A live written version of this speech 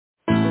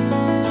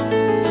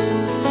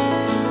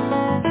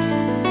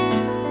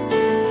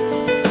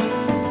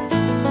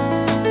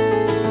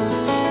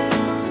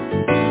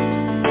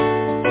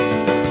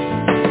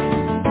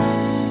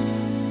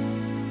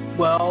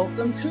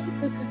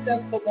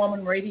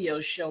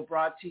radio show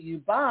brought to you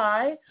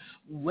by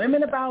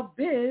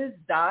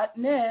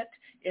womenaboutbiz.net,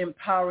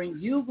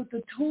 empowering you with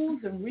the tools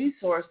and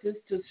resources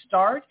to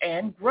start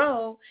and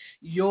grow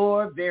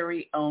your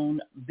very own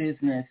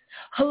business.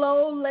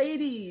 Hello,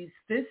 ladies.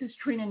 This is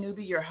Trina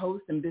Newby, your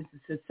host and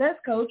business success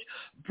coach,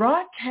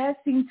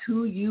 broadcasting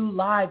to you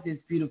live this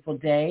beautiful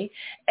day.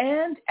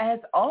 And as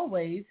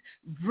always,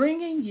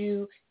 bringing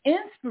you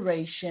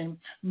inspiration,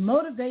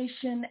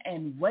 motivation,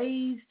 and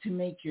ways to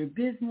make your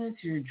business,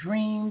 your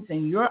dreams,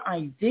 and your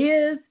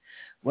ideas,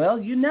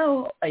 well,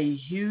 a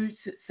huge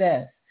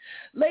success.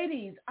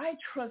 Ladies, I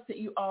trust that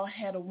you all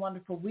had a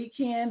wonderful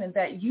weekend and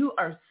that you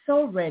are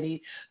so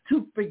ready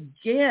to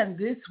begin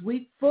this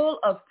week full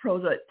of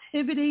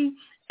productivity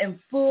and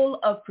full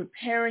of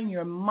preparing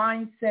your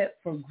mindset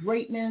for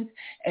greatness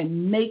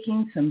and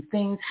making some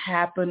things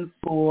happen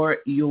for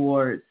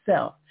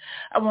yourself.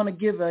 I want to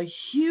give a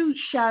huge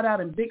shout out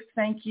and big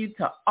thank you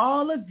to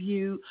all of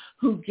you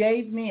who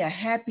gave me a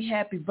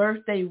happy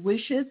birthday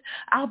wishes.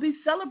 I'll be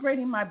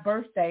celebrating my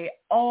birthday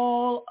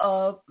all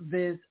of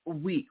this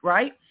week,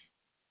 right?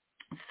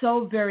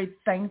 So very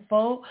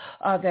thankful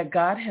that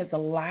God has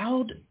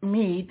allowed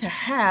me to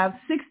have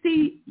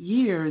 60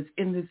 years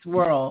in this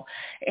world.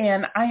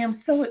 And I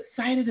am so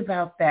excited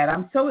about that.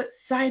 I'm so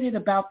excited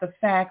about the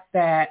fact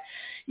that,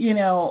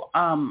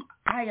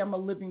 I am a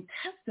living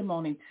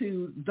testimony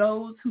to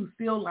those who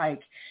feel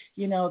like,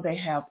 they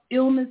have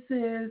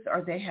illnesses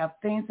or they have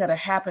things that have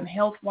happened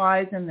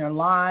health-wise in their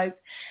lives,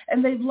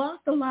 and they've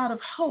lost a lot of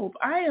hope.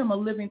 I am a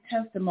living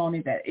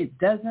testimony that it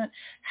doesn't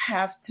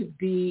have to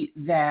be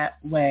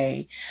that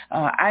way.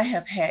 I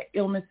have had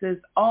illnesses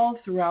all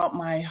throughout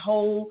my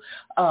whole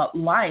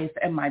life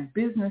and my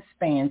business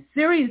span,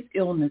 serious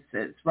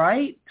illnesses,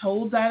 right?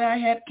 Told that I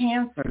had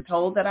cancer,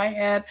 told that I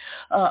had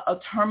a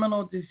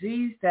terminal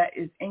disease that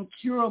is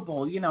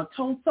incurable,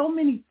 told so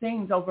many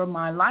things over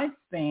my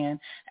lifespan,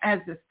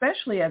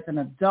 especially as an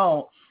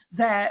adult,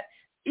 that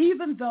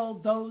even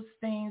though those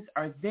things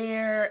are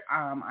there,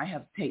 I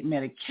have to take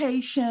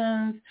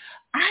medications,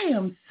 I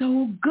am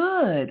so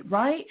good,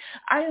 right?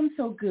 I am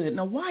so good.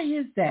 Now, why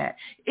is that?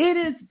 It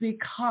is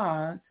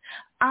because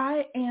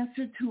I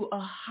answer to a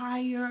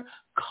higher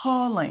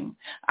calling.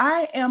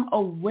 I am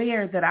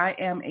aware that I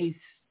am a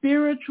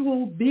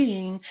spiritual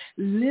being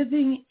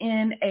living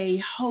in a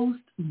host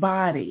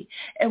body.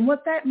 And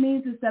what that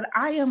means is that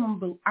I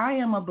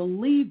am a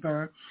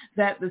believer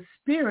that the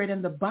spirit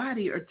and the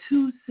body are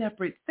two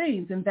separate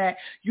things and that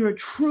your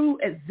true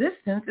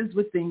existence is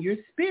within your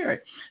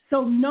spirit.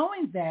 So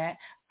knowing that,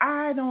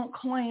 I don't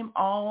claim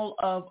a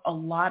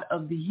lot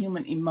of the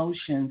human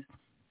emotions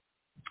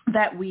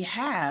that we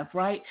have,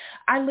 right?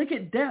 I look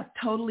at death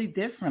totally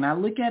different. I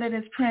look at it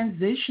as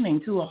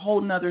transitioning to a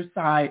whole nother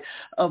side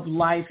of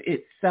life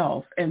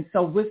itself. And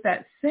so with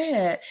that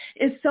said,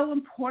 it's so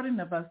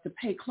important of us to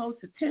pay close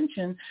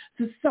attention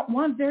to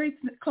one very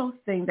close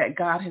thing that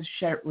God has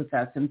shared with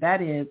us, and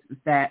that is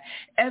that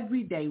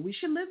every day we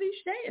should live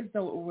each day as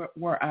though it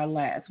were our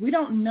last. We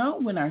don't know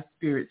when our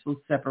spirits will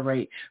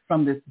separate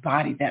from this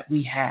body that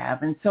we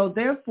have. And so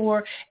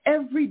therefore,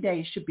 every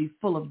day should be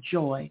full of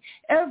joy.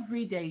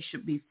 Every day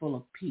should be full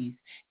of peace.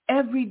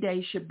 Every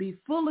day should be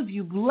full of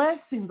you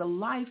blessing the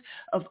life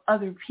of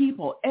other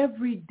people.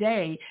 Every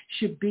day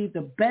should be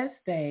the best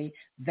day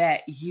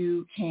that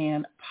you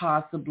can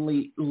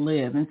possibly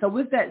live. And so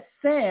with that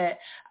said,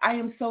 I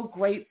am so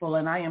grateful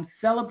and I am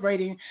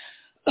celebrating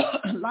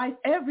life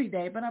every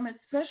day, but I'm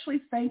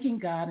especially thanking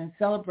God and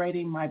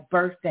celebrating my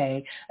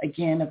birthday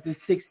again of the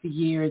 60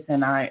 years.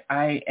 And I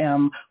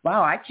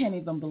can't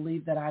even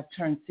believe that I've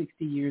turned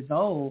 60 years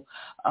old.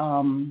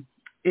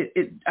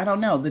 I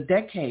don't know, the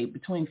decade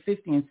between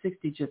 50 and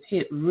 60 just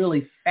hit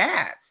really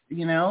fast,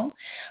 and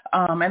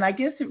I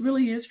guess it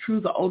really is true.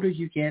 The older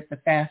you get, the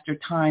faster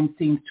time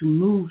seems to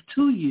move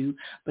to you.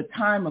 But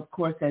time, of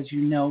course, as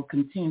you know,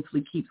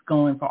 continuously keeps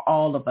going for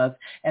all of us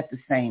at the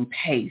same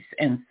pace.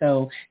 And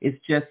so it's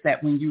just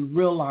that when you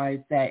realize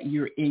that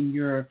you're in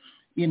your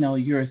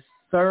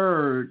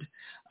third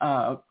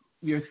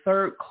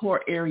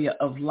core area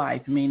of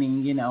life,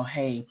 meaning,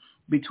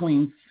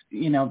 between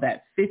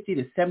that 50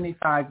 to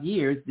 75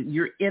 years,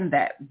 you're in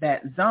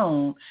that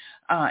zone,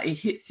 it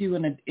hits you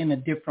in a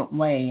different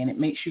way, and it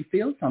makes you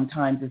feel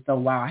sometimes as though,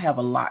 wow, I have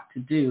a lot to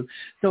do.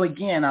 So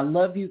again, I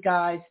love you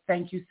guys.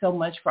 Thank you so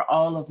much for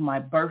all of my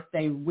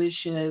birthday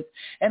wishes.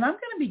 And I'm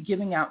going to be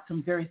giving out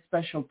some very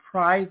special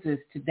prizes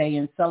today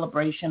in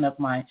celebration of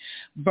my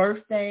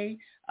birthday.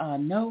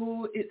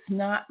 No, it's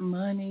not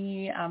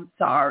money. I'm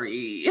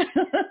sorry.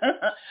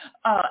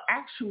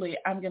 Actually,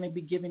 I'm going to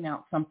be giving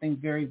out something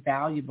very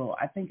valuable.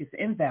 I think it's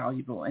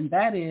invaluable. And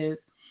that is,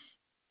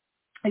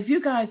 if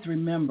you guys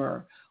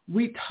remember,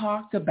 we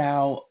talked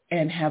about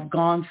and have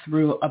gone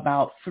through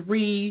about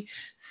 3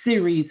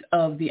 series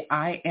of the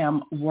I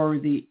Am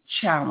Worthy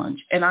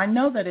Challenge. And I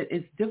know that it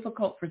is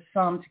difficult for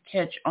some to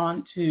catch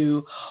on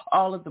to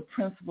all of the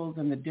principles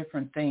and the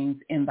different things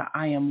in the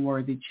I Am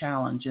Worthy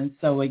Challenge. And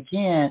so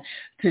again,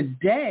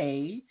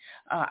 today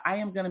I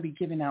am going to be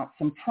giving out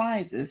some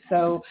prizes.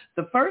 So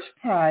the first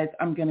prize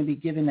I'm going to be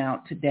giving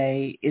out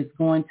today is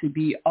going to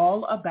be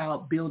all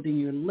about building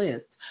your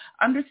list,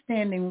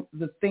 understanding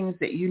the things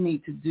that you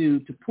need to do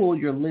to pull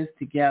your list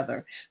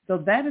together. So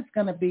that is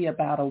going to be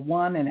about a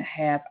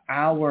 1.5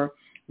 hour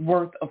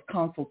worth of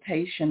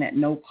consultation at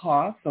no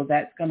cost. So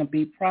that's going to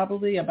be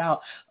probably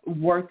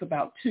worth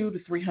about $200 to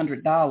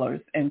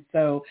 $300. And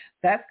so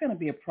that's going to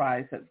be a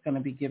prize that's going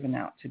to be given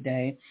out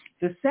today.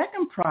 The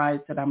second prize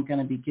that I'm going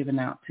to be giving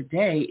out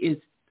today is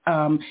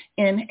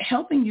in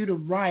helping you to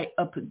write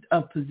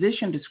a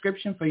position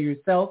description for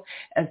yourself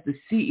as the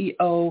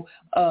CEO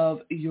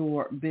of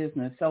your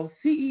business. So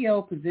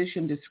CEO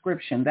position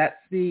description, that's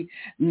the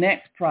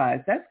next prize.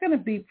 That's going to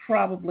be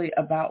probably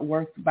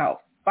worth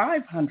about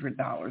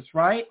 $500,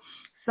 right?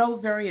 So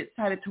very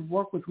excited to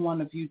work with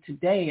one of you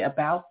today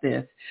about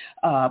this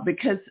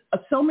because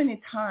so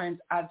many times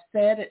I've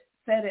said it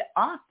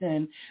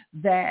often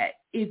that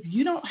if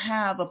you don't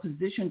have a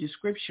position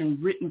description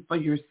written for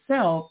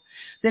yourself,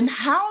 then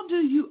how do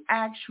you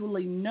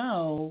actually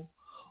know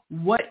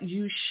what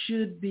you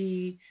should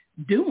be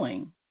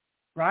doing,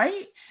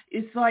 right?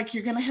 It's like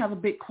you're going to have a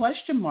big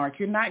question mark.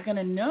 You're not going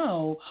to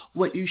know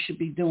what you should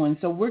be doing.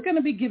 So we're going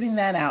to be giving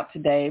that out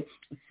today,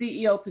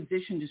 CEO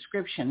position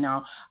description.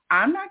 Now,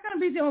 I'm not going to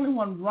be the only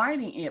one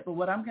writing it, but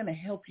what I'm going to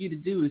help you to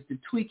do is to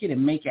tweak it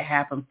and make it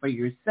happen for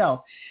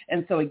yourself.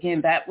 And so, again,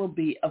 that will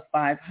be a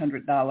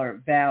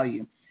 $500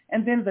 value.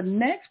 And then the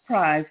next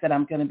prize that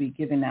I'm going to be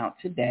giving out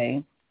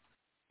today,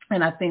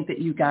 and I think that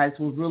you guys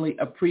will really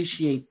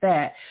appreciate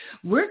that,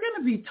 we're going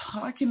to be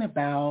talking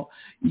about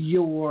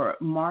your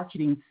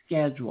marketing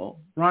schedule,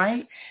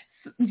 right?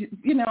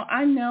 You know,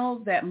 I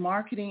know that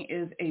marketing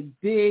is a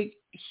big,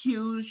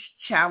 huge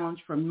challenge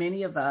for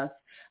many of us.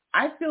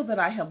 I feel that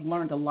I have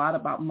learned a lot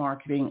about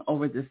marketing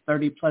over this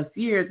 30 plus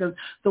years. And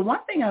the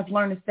one thing I've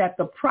learned is that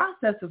the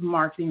process of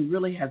marketing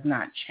really has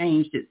not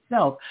changed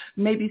itself.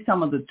 Maybe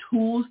some of the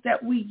tools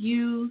that we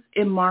use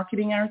in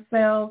marketing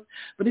ourselves.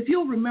 But if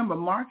you'll remember,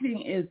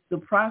 marketing is the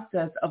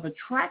process of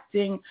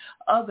attracting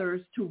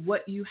others to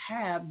what you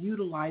have,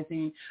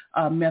 utilizing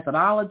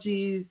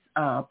methodologies,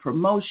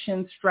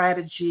 promotion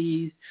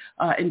strategies,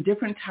 and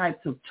different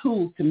types of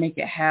tools to make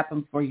it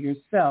happen for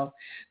yourself.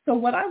 So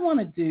what I want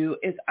to do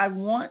is I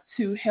want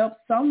to help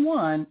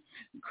someone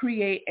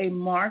create a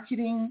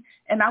marketing,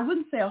 and I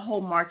wouldn't say a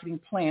whole marketing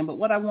plan, but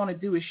what I want to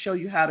do is show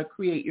you how to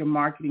create your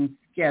marketing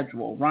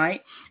schedule,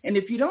 right? And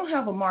if you don't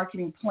have a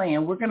marketing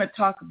plan, we're going to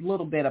talk a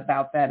little bit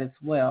about that as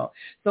well.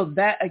 So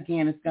that,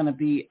 again, is going to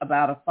be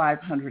about a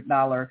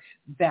 $500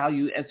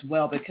 value as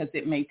well, because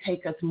it may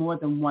take us more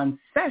than one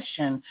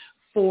session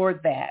for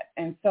that.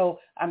 And so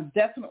I'm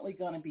definitely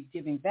going to be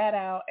giving that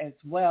out as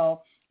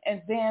well.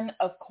 And then,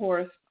 of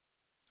course,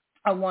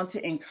 I want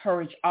to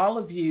encourage all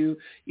of you,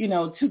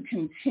 to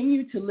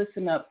continue to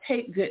listen up,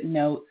 take good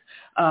notes,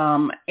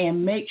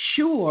 and make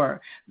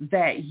sure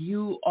that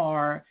you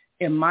are,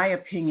 in my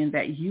opinion,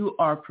 that you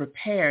are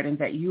prepared and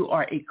that you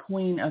are a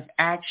queen of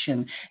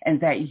action and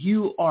that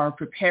you are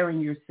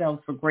preparing yourself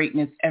for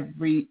greatness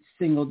every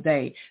single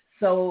day.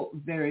 So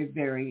very,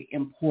 very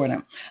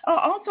important.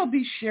 I'll also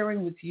be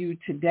sharing with you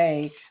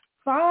today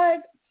 5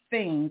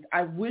 things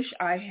I wish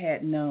I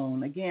had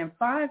known. Again,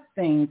 5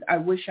 things I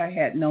wish I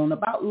had known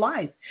about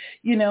life.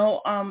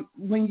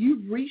 When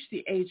you reach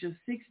the age of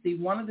 60,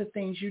 one of the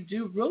things you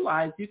do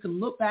realize, you can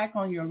look back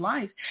on your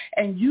life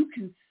and you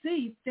can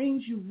see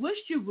things you wish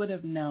you would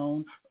have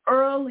known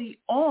early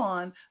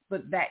on,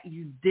 but that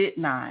you did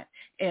not.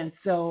 And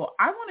so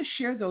I want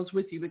to share those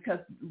with you because,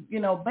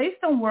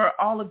 based on where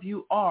all of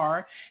you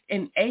are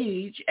in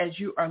age as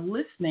you are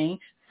listening,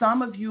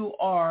 some of you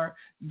are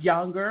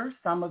younger,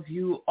 some of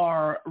you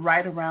are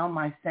right around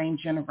my same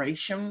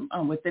generation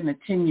within a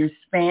 10-year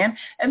span,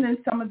 and then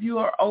some of you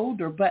are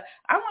older. But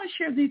I want to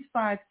share these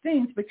 5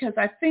 things because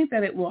I think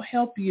that it will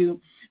help you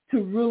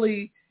to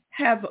really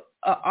have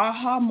an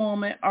aha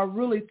moment or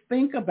really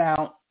think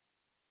about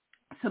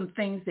some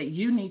things that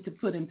you need to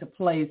put into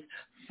place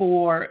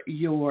for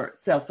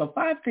yourself. So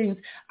 5 things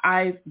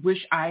I wish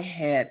I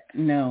had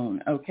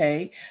known,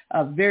 okay?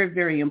 A very,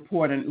 very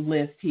important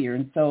list here.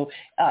 And so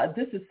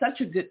this is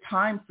such a good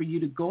time for you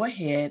to go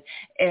ahead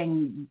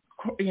and,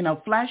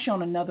 flash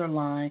on another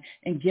line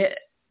and get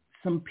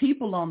some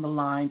people on the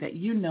line that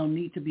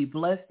need to be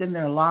blessed in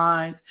their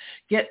lives.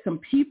 Get some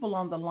people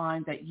on the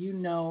line that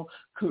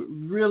could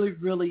really,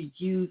 really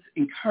use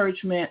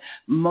encouragement,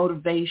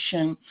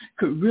 motivation,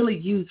 could really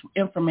use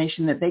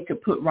information that they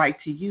could put right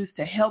to use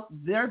to help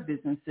their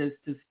businesses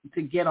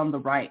to get on the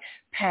right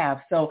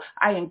path. So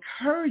I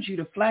encourage you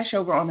to flash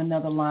over on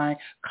another line,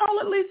 call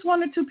at least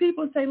 1 or 2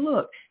 people and say,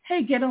 look,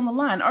 hey, get on the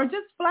line, or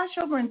just flash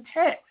over and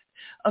text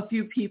a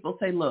few people,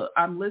 say, look,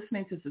 I'm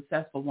listening to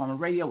Successful Woman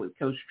Radio with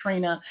Coach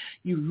Trina.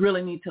 You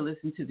really need to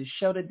listen to the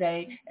show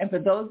today. And for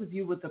those of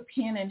you with a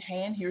pen in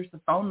hand, here's the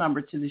phone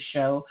number to the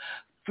show.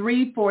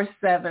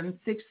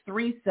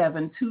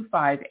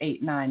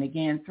 347-637-2589.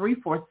 Again,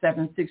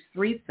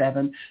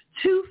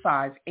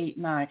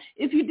 347-637-2589.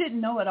 If you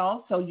didn't know it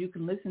also, you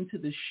can listen to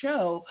the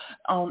show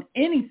on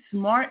any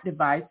smart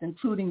device,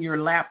 including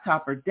your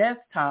laptop or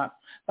desktop,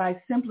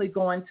 by simply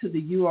going to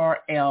the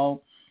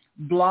URL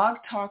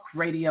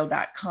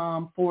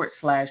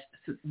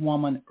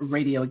blogtalkradio.com/woman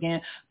radio.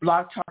 Again,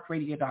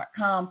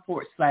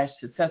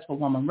 blogtalkradio.com/successful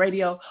woman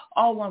radio,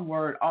 all one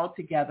word, all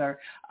together.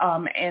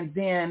 And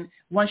then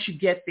once you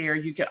get there,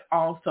 you can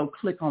also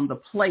click on the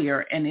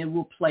player and it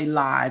will play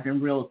live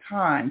in real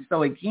time.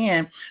 So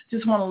again,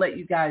 just want to let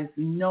you guys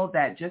know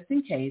that just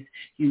in case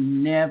you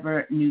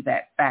never knew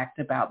that fact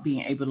about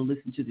being able to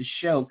listen to the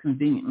show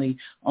conveniently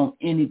on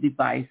any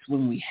device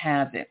when we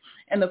have it.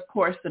 And of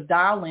course, the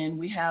dial-in,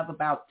 we have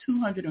about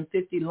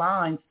 250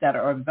 lines that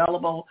are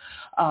available.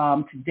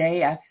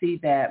 Today, I see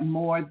that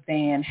more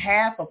than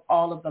half of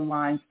all of the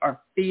lines are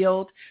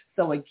filled.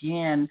 So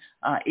again,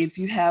 if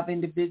you have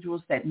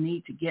individuals that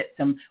need to get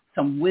some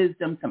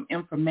wisdom, some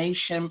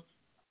information,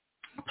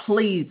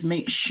 please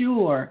make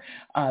sure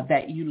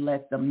that you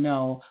let them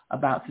know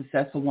about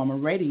Successful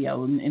Woman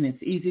Radio. And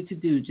it's easy to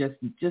do. Just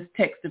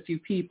text a few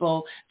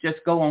people. Just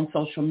go on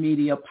social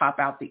media, pop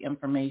out the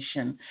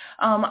information.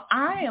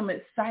 I am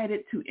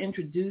excited to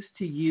introduce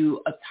to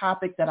you a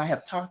topic that I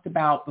have talked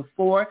about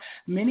before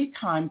many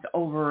times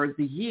over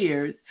the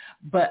years.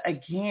 But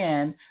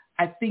again,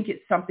 I think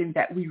it's something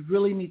that we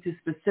really need to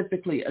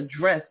specifically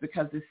address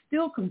because there's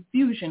still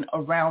confusion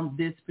around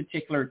this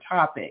particular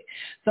topic.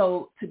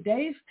 So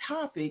today's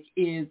topic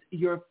is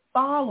your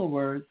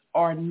followers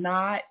are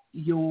not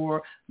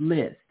your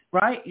list,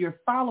 right? Your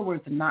followers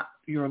are not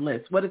your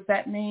list. What does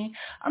that mean?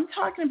 I'm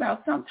talking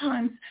about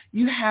sometimes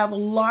you have a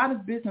lot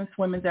of business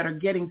women that are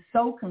getting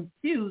so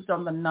confused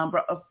on the number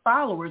of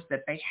followers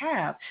that they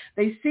have.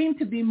 They seem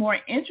to be more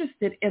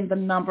interested in the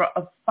number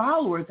of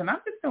followers. And I'm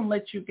just going to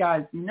let you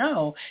guys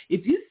know,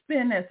 if you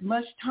spend as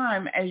much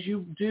time as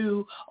you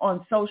do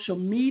on social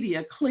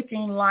media,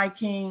 clicking,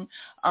 liking,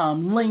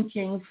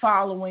 linking,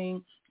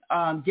 following,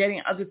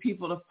 getting other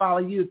people to follow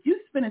you, if you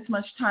spend as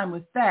much time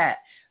with that,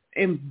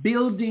 in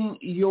building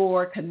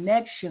your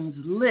connections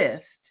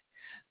list,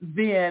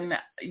 then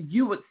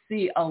you would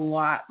see a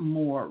lot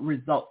more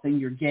results than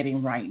you're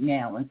getting right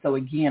now. And so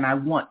again, I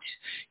want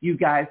you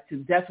guys to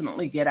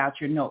definitely get out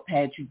your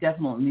notepads. You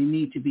definitely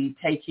need to be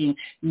taking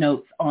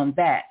notes on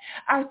that.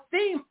 Our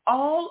theme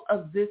all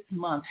of this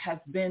month has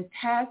been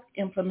Task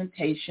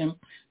Implementation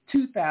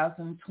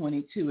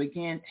 2022.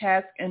 Again,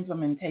 Task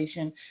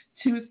Implementation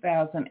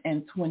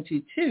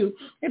 2022.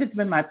 It has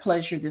been my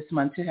pleasure this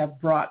month to have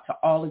brought to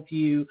all of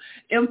you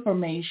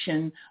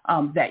information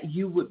that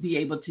you would be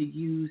able to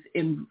use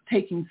in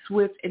taking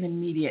swift and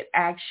immediate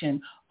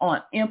action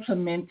on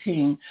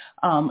implementing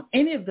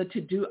any of the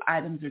to-do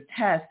items or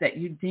tasks that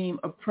you deem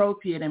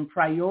appropriate and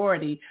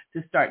priority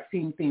to start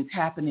seeing things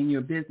happen in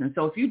your business.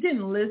 So if you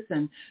didn't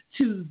listen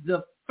to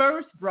the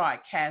first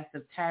broadcast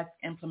of Task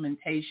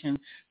Implementation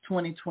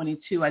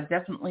 2022, I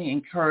definitely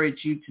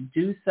encourage you to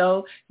do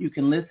so. You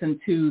can listen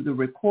to the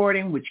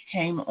recording, which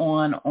came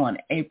on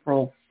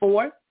April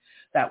 4th.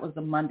 That was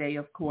a Monday,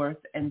 of course.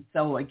 And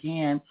so,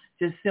 again,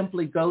 just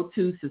simply go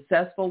to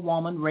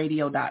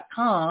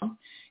successfulwomanradio.com.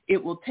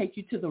 It will take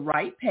you to the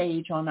right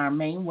page on our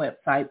main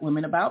website,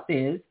 Women About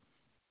Biz.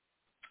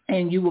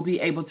 And you will be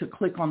able to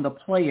click on the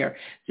player.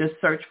 Just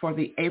search for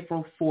the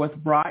April 4th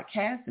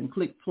broadcast and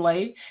click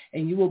play,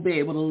 and you will be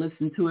able to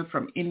listen to it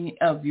from any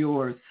of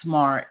your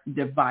smart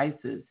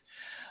devices.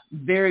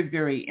 Very,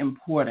 very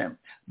important.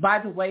 By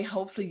the way,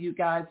 hopefully you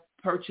guys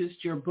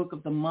purchased your book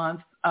of the month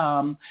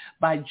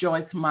by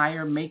Joyce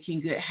Meyers,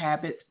 Making Good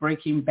Habits,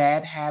 Breaking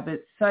Bad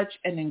Habits. Such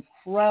an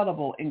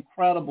incredible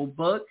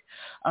book.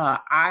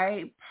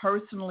 I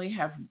personally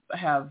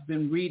have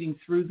been reading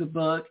through the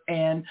book,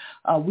 and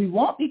we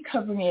won't be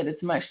covering it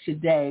as much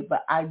today,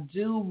 but I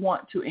do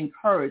want to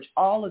encourage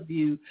all of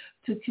you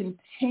to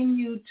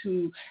continue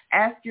to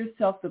ask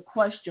yourself the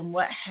question,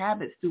 what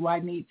habits do I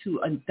need to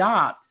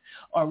adopt?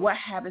 Or what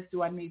habits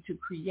do I need to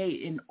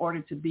create in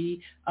order to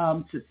be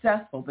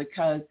successful?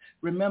 Because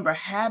remember,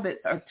 habits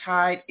are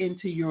tied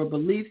into your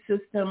belief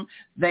system.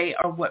 They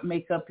are what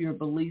make up your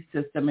belief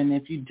system. And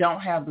if you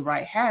don't have the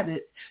right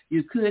habits,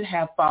 you could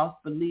have false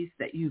beliefs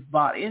that you've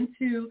bought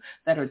into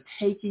that are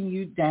taking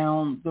you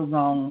down the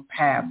wrong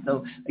path.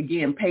 So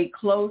again, pay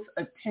close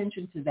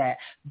attention to that.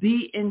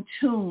 Be in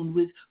tune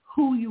with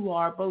who you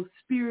are, both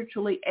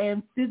spiritually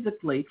and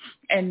physically,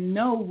 and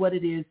know what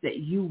it is that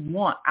you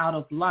want out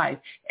of life.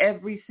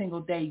 Every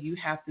single day you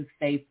have to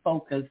stay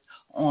focused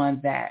on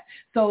that.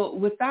 So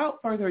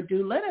without further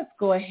ado, let us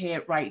go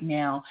ahead right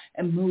now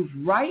and move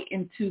right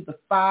into the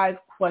 5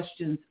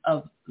 questions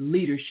of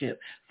leadership.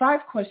 5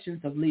 questions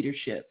of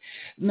leadership.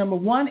 Number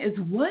 1 is,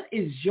 what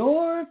is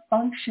your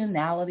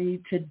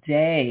functionality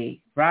today,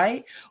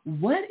 right?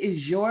 What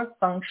is your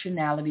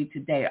functionality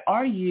today?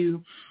 Are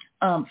you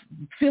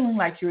feeling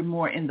like you're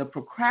more in the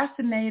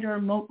procrastinator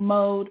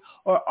mode,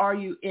 or are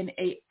you in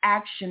a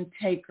action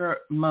taker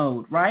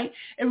mode, right?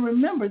 And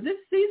remember,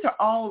 these are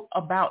all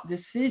about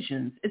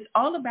decisions. It's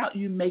all about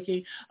you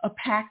making a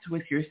pact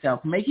with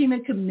yourself, making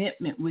a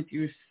commitment with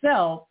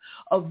yourself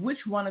of which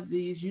one of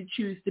these you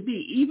choose to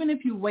be, even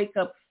if you wake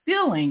up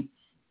feeling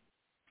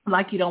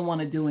like you don't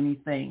want to do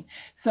anything.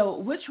 So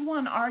which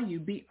one are you?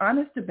 Be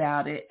honest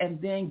about it, and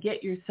then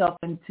get yourself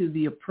into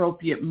the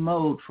appropriate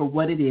mode for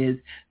what it is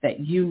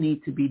that you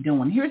need to be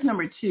doing. Here's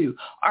number 2.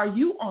 Are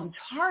you on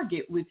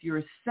target with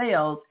your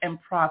sales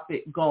and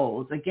profit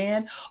goals?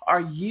 Again,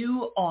 are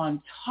you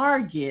on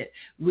target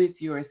with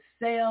your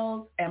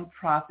sales and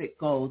profit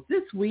goals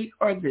this week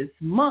or this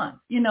month?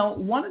 You know,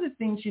 one of the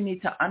things you need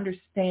to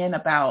understand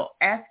about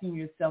asking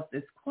yourself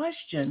this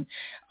question,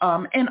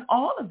 and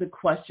all of the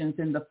questions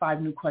in the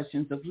 5 new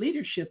questions of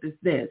leadership, is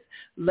this: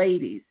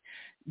 ladies,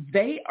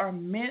 they are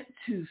meant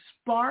to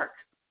spark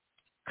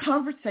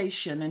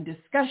conversation and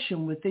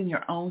discussion within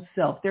your own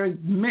self. They're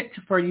meant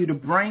for you to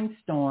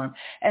brainstorm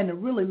and to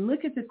really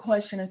look at the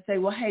question and say,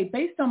 well, hey,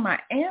 based on my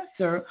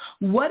answer,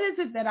 what is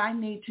it that I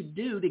need to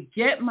do to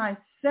get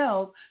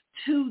myself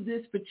to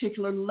this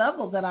particular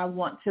level that I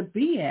want to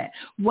be at?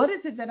 What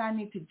is it that I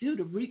need to do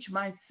to reach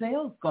my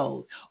sales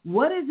goals?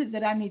 What is it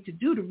that I need to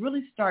do to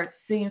really start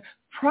seeing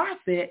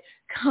profit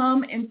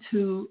come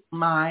into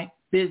my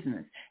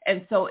business?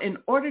 And so in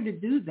order to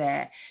do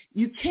that,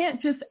 you can't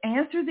just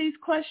answer these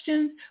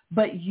questions,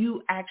 but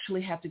you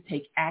actually have to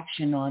take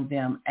action on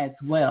them as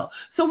well.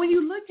 So when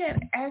you look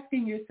at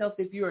asking yourself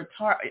if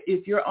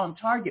you're on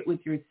target with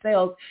your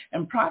sales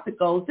and profit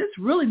goals, this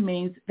really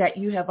means that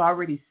you have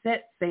already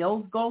set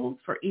sales goals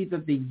for either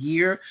the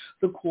year,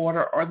 the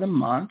quarter, or the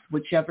month,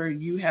 whichever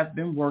you have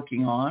been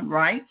working on,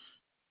 right?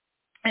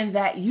 And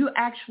that you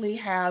actually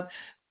have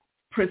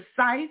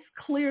precise,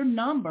 clear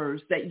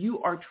numbers that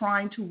you are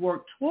trying to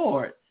work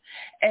towards.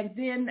 And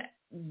then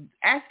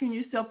asking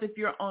yourself if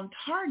you're on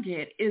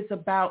target is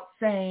about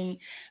saying,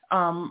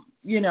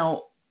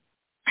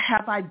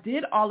 have I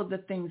did all of the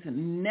things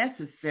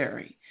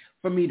necessary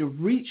for me to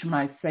reach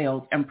my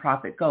sales and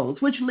profit goals?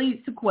 Which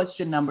leads to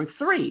question number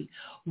 3.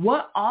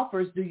 What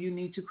offers do you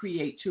need to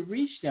create to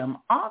reach them?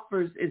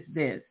 Offers is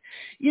this: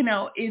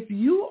 if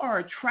you are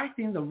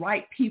attracting the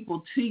right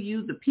people to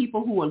you, the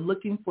people who are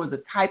looking for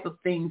the type of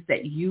things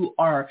that you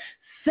are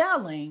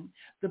selling,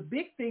 the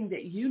big thing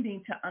that you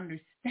need to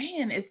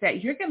understand is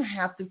that you're going to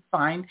have to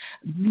find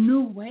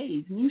new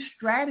ways, new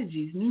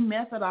strategies, new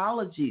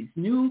methodologies,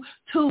 new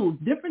tools,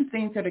 different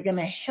things that are going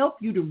to help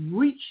you to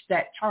reach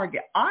that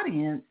target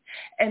audience.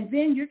 And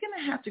then you're going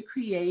to have to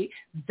create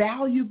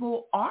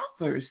valuable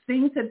offers,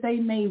 things that they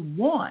may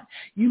want.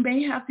 You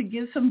may have to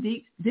give some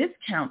deep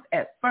discounts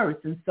at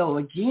first. And so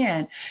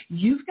again,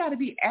 you've got to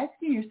be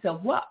asking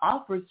yourself, what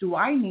offers do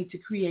I need to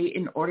create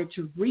in order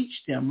to reach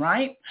them,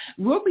 right?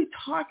 We'll be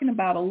talking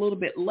about a little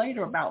bit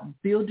later about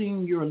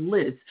building your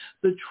list,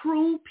 the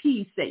true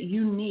piece that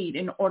you need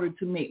in order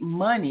to make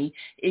money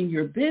in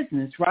your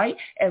business, right?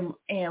 And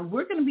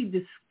we're going to be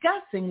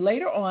discussing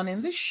later on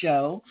in the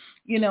show,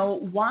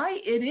 why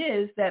it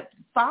is that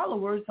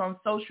followers on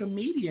social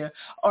media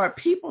or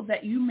people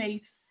that you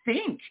may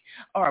think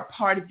are a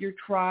part of your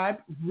tribe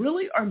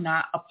really are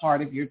not a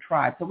part of your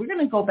tribe. So we're going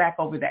to go back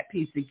over that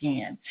piece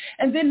again.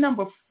 And then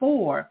number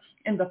 4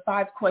 in the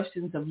 5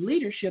 questions of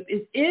leadership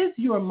is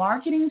your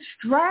marketing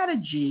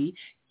strategy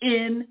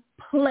in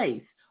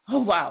place? Oh,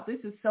 wow. This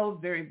is so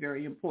very,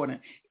 very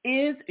important.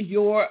 Is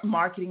your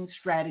marketing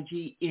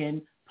strategy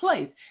in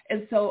place?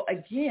 And so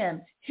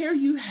again, here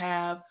you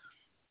have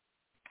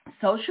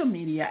social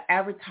media,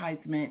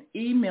 advertisement,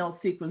 email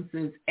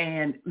sequences,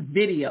 and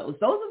videos.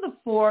 Those are the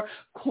 4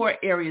 core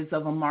areas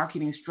of a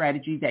marketing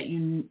strategy that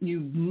you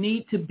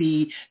need to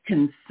be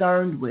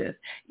concerned with.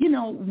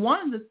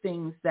 One of the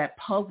things that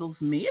puzzles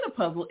me,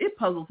 it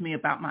puzzles me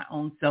about my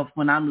own self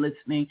when I'm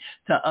listening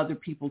to other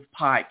people's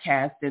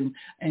podcasts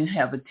and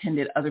have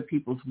attended other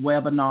people's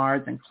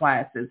webinars and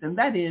classes, and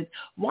that is,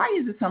 why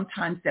is it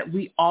sometimes that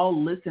we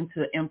all listen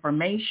to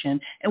information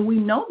and we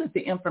know that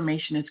the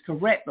information is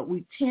correct, but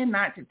we tend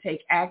not to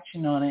take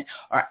action on it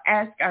or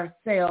ask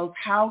ourselves,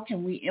 how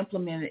can we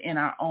implement it in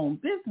our own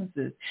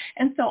businesses?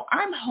 And so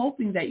I'm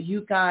hoping that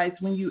you guys,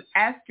 when you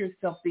ask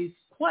yourself these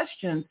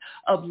questions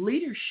of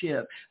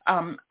leadership,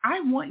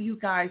 I want you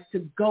guys to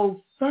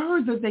go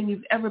further than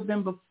you've ever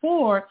been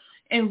before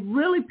and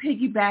really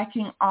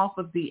piggybacking off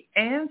of the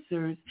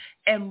answers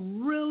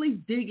and really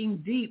digging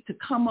deep to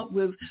come up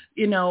with,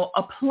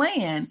 a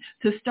plan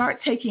to start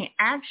taking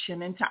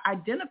action and to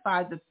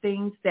identify the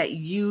things that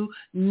you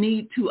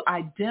need to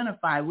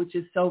identify, which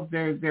is so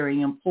very,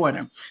 very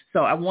important. So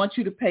I want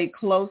you to pay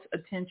close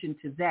attention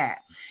to that.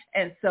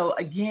 And so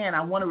again,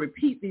 I want to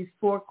repeat these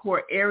 4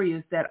 core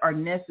areas that are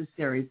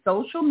necessary: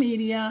 social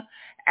media,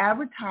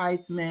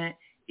 advertisement,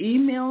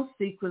 email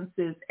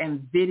sequences,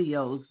 and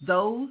videos.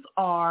 Those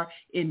are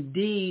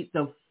indeed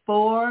the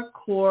 4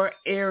 core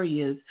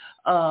areas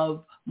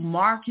of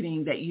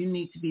marketing that you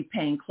need to be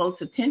paying close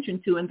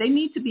attention to, and they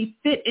need to be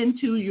fit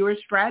into your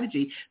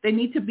strategy. They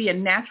need to be a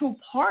natural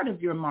part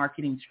of your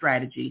marketing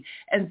strategy.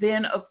 And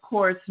then, of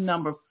course,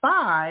 number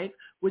 5,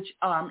 which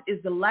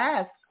is the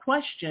last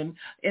question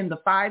in the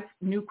 5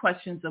 new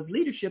questions of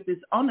leadership, is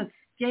on a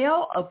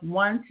scale of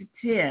 1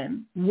 to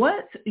 10,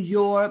 what's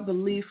your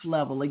belief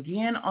level?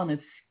 Again, on a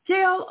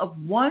scale of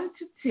 1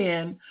 to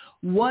 10,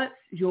 what's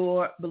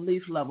your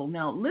belief level?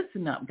 Now,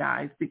 listen up,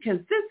 guys, because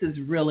this is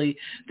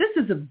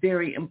a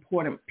very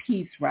important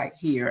piece right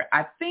here.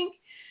 I think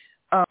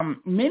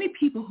many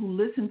people who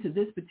listen to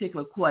this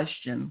particular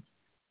question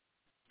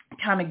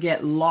kind of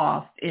get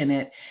lost in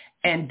it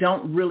and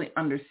don't really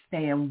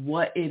understand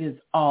what it is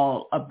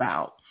all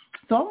about.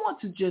 So I want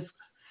to just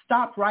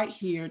stop right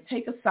here,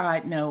 take a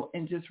side note,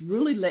 and just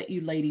really let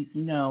you ladies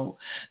know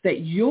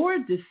that your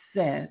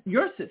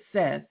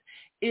success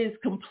is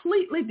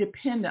completely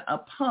dependent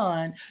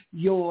upon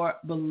your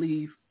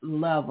belief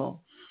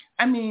level.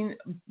 I mean,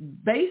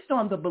 based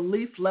on the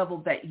belief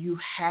level that you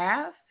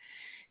have,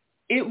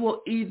 it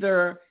will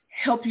either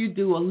help you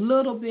do a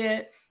little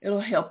bit, it'll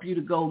help you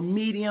to go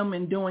medium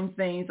in doing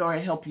things, or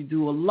it'll help you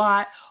do a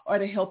lot, or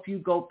it'll help you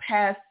go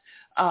past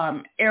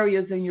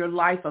areas in your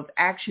life of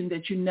action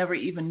that you never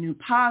even knew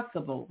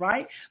possible,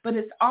 right? But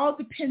it's all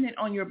dependent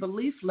on your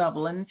belief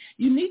level. And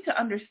you need to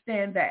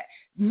understand that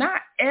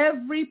not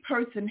every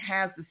person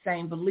has the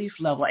same belief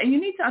level. And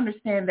you need to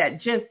understand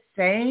that just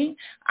saying,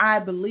 I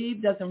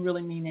believe, doesn't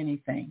really mean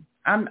anything.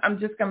 I'm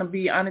just going to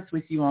be honest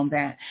with you on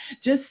that.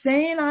 Just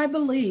saying I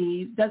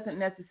believe doesn't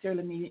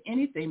necessarily mean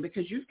anything,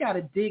 because you've got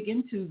to dig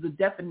into the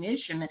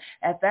definition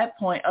at that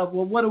point of,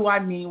 well, what do I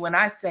mean when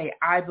I say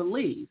I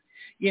believe?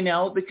 You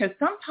know, because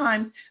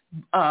sometimes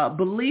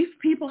belief,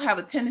 people have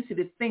a tendency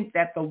to think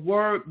that the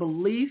word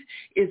belief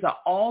is an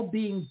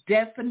all-being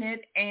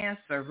definite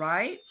answer,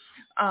 right?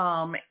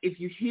 If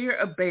you hear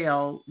a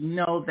bell,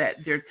 know that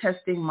they're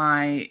testing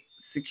my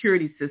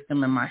security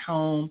system in my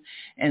home.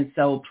 And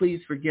so please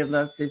forgive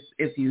us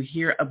if you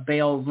hear a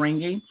bell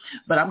ringing,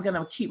 but I'm going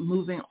to keep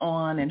moving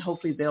on, and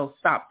hopefully they'll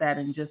stop that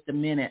in just a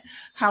minute.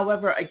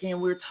 However, again,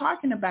 we're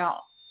talking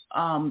about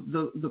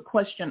the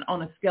question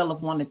on a scale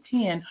of 1 to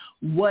 10,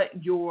 what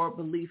your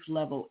belief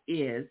level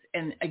is.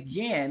 And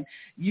again,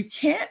 you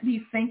can't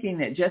be thinking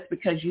that just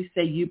because you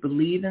say you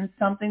believe in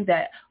something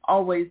that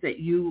always that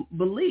you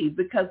believe,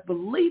 because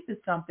belief is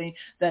something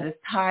that is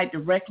tied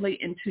directly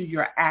into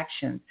your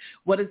actions.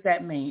 What does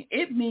that mean?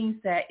 It means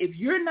that if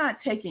you're not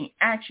taking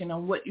action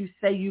on what you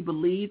say you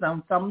believe,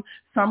 on some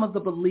of the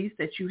beliefs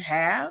that you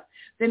have,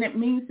 then it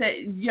means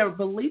that your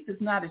belief is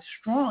not as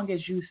strong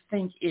as you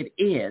think it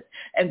is.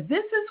 And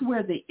this is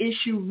where the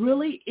issue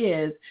really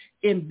is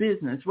in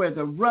business, where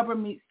the rubber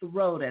meets the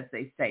road, as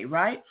they say,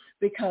 right?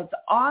 Because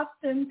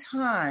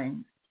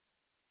oftentimes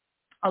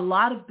a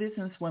lot of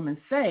business women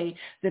say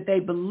that they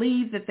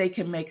believe that they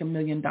can make $1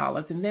 million.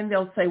 And then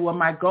they'll say, well,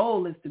 my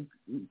goal is to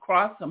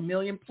cross $1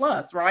 million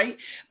plus, right?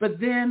 But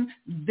then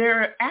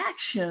their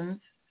actions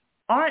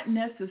aren't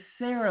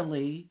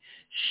necessarily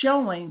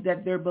showing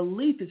that their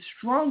belief is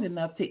strong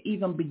enough to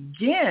even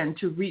begin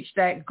to reach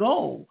that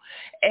goal.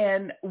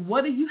 And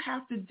what do you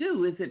have to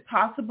do? Is it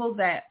possible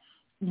that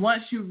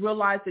once you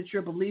realize that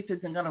your belief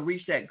isn't going to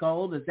reach that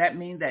goal, does that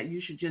mean that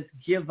you should just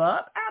give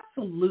up?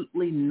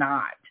 Absolutely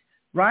not.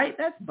 Right?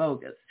 That's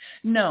bogus.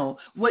 No,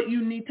 what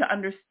you need to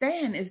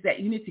understand is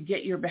that you need to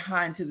get your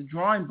behind to the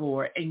drawing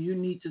board, and you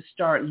need to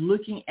start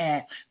looking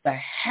at the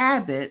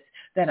habits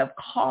that have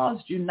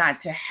caused you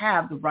not to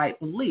have the right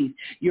belief.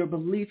 Your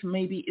belief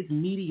maybe is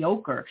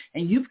mediocre,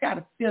 and you've got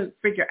to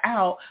figure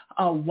out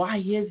why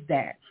is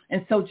that.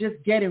 And so just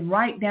getting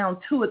right down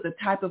to it, the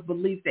type of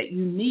belief that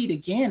you need,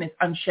 again, is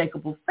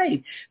unshakable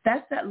faith.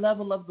 That's that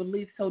level of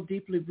belief so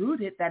deeply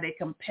rooted that it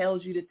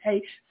compels you to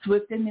take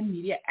swift and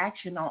immediate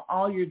action on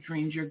all your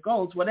dreams, your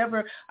goals,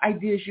 whatever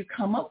ideas you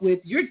come up with.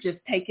 You're just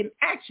taking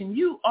action.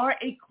 You are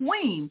a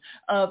queen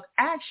of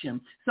action.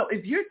 So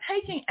if you're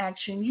taking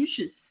action, you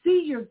should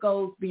see your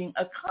goals being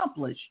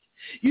accomplished.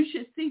 You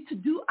should see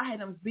to-do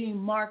items being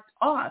marked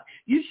off.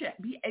 You should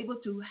be able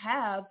to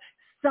have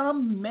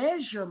some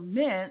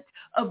measurement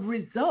of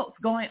results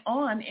going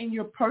on in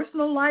your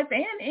personal life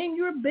and in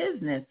your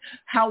business.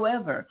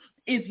 However,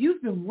 if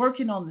you've been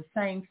working on the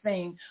same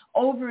thing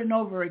over and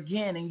over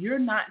again and you're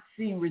not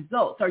seeing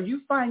results, or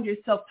you find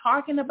yourself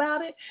talking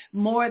about it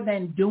more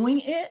than doing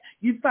it,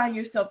 you find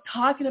yourself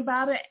talking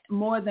about it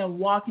more than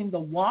walking the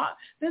walk,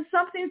 then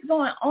something's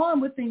going on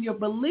within your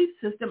belief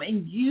system,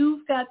 and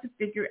you've got to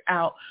figure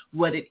out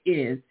what it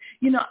is.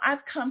 You know,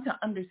 I've come to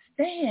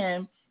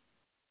understand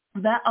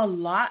that a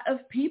lot of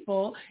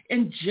people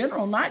in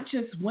general, not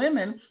just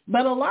women,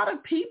 but a lot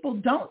of people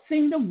don't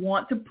seem to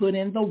want to put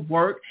in the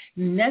work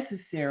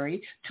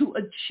necessary to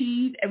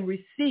achieve and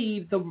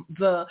receive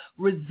the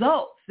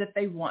results that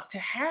they want to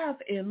have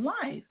in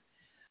life.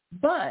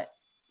 But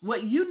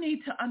what you need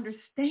to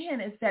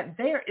understand is that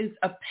there is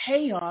a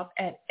payoff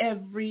at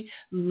every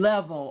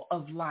level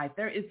of life.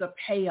 There is a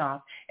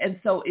payoff. And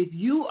so if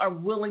you are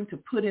willing to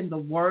put in the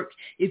work,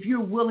 if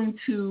you're willing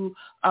to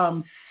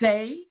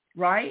say,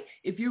 right,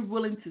 if you're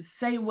willing to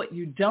say what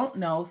you don't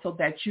know so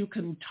that you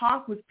can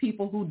talk with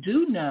people who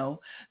do know,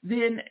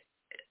 then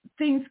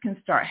things can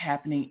start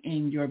happening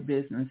in your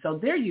business. So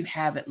there you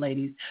have it,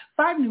 ladies.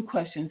 5 new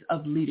questions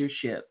of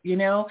leadership,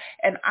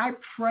 and I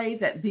pray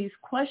that these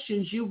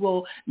questions, you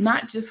will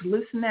not just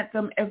listen at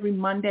them every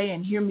Monday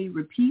and hear me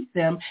repeat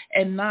them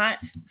and not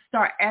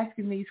start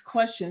asking these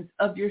questions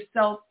of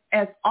yourself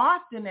as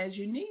often as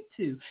you need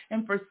to.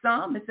 And for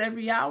some, it's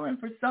every hour, and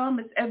for some,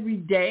 it's every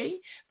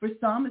day. For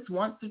some, it's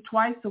once or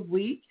twice a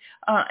week,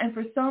 and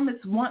for some,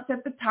 it's once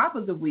at the top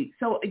of the week.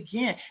 So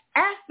again,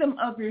 ask them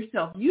of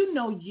yourself. You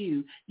know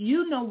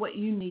what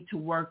you need to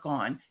work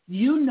on.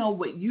 You know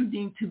what you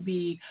need to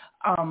be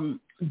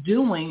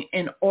doing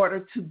in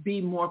order to be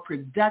more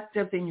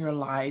productive in your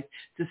life,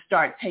 to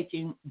start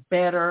taking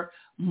better,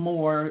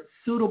 more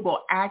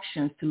suitable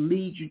actions to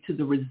lead you to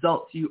the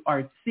results you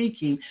are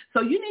seeking.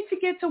 So you need to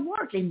get to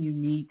work, and you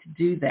need to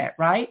do that,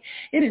 right?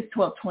 It is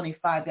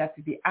 12:25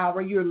 after the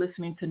hour. You're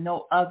listening to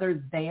no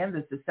other than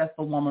the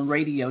Successful Woman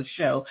Radio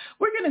Show.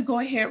 We're going to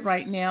go ahead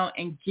right now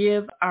and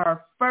give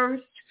our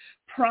first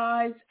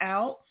prize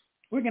out.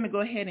 We're going to go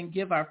ahead and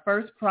give our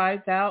first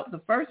prize out.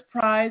 The first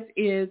prize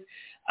is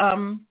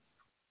I'm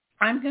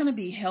going to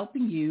be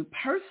helping you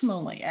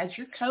personally as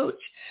your coach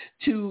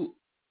to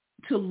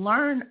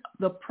learn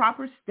the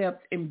proper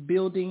steps in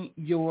building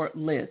your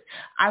list.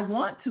 I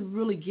want to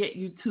really get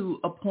you to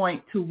a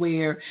point to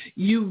where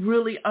you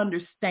really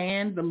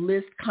understand the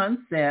list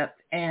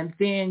concept, and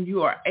then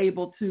you are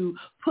able to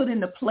put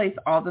into place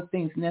all the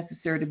things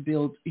necessary to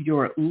build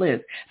your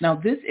list. Now,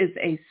 this is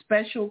a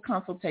special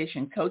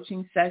consultation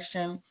coaching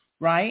session,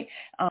 right?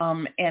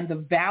 And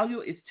the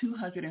value is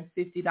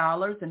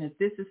 $250. And if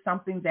this is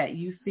something that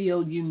you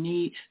feel you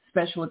need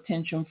special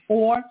attention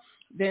for,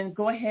 then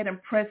go ahead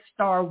and press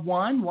star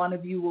one. One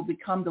of you will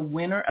become the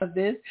winner of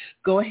this.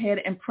 Go ahead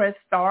and press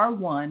star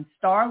one.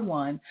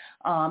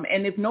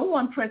 And if no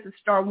one presses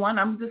star one,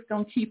 I'm just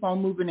going to keep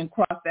on moving and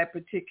cross that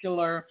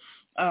particular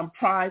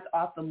prize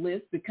off the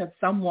list because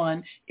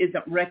someone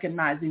isn't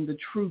recognizing the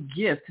true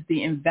gift,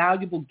 the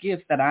invaluable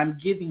gift that I'm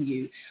giving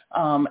you.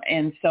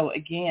 And so,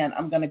 again,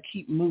 I'm going to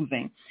keep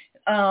moving.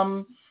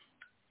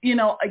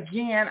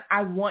 Again,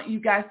 I want you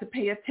guys to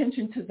pay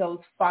attention to those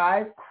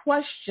 5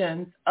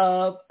 questions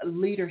of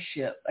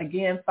leadership.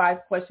 Again, 5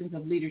 questions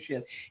of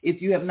leadership.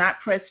 If you have not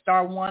pressed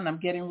star one, I'm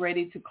getting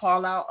ready to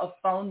call out a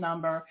phone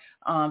number.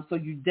 So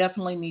you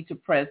definitely need to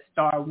press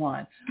star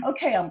one.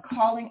 Okay, I'm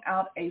calling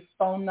out a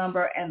phone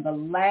number, and the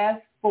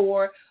last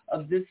 4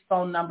 of this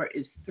phone number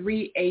is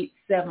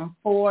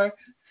 3874.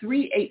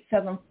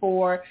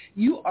 3874.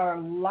 You are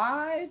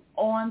live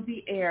on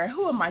the air.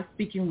 Who am I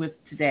speaking with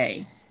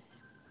today?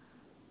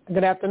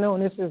 Good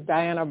afternoon. This is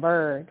Diana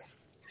Berg.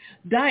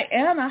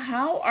 Diana,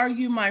 how are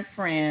you, my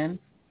friend?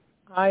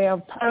 I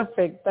am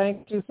perfect.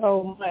 Thank you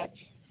so much.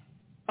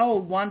 Oh,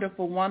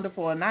 wonderful,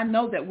 wonderful. And I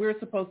know that we're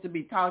supposed to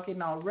be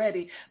talking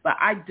already, but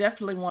I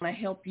definitely want to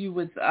help you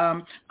with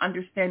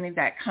understanding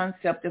that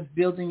concept of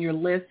building your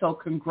list. So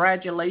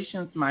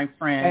congratulations, my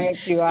friend.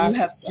 Thank you. You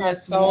have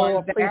just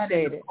won that.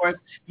 And of course,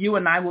 you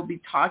and I will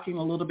be talking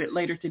a little bit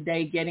later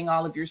today, getting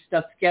all of your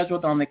stuff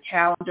scheduled on the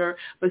calendar.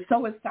 But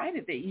so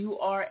excited that you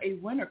are a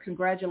winner.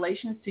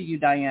 Congratulations to you,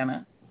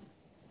 Diana.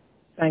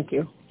 Thank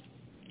you.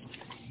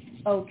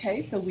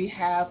 Okay, so we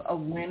have a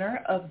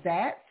winner of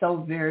that.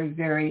 So very,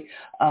 very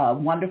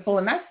wonderful.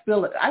 And I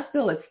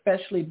feel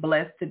especially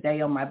blessed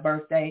today on my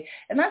birthday.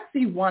 And I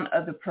see one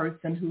other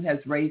person who has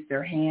raised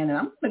their hand. And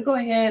I'm going to go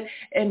ahead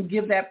and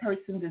give that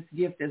person this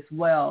gift as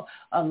well.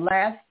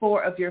 Last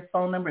 4 of your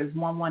phone number is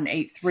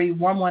 1183.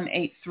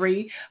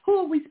 1183. Who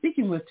are we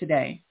speaking with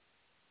today?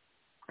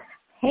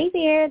 Hey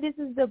there, this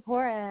is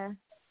Deborah.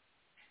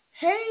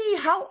 Hey,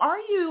 how are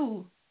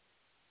you?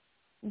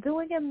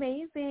 Doing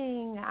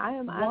amazing. I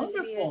am honored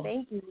to be here.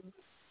 Thank you.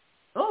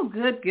 Oh,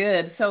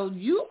 good. So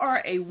you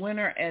are a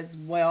winner as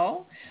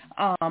well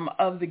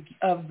of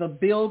the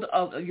build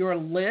of your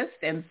list,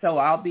 and so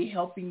I'll be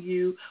helping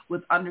you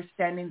with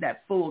understanding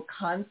that full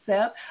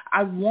concept.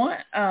 I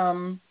want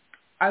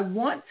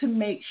to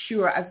make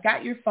sure I've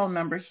got your phone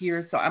number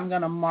here, so I'm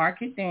going to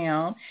mark it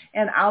down,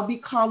 and I'll be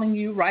calling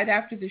you right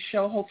after the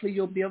show. Hopefully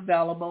you'll be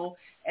available,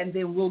 and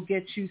then we'll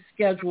get you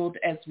scheduled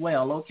as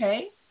well,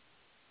 okay?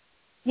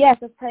 Yes,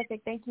 that's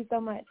perfect. Thank you so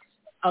much.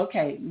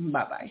 Okay,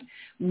 bye-bye.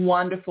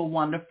 Wonderful,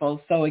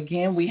 wonderful. So,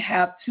 again, we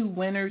have 2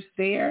 winners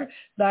there,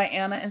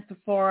 Diana and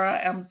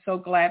Sephora. I'm so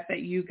glad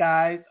that you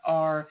guys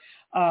are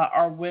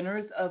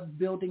winners of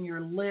building your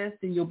list,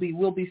 and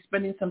we'll be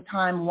spending some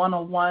time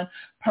one-on-one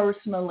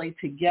personally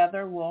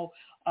together. We'll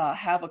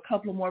have a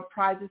couple of more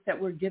prizes that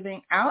we're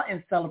giving out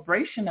in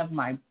celebration of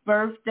my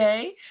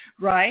birthday,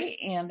 right?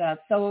 And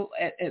so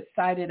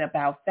excited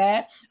about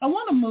that. I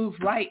want to move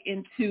right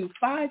into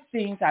 5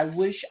 things I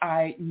wish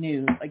I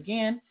knew.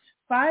 Again,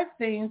 5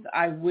 things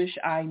I wish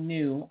I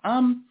knew.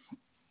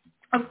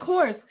 Of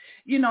course,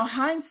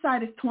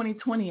 hindsight is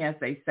 20/20, as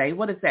they say.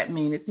 What does that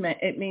mean?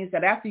 It means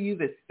that after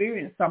you've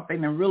experienced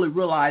something and really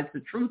realized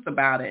the truth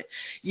about it,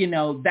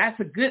 that's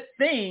a good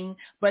thing,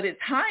 but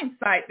it's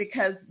hindsight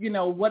because,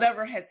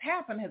 whatever has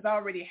happened has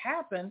already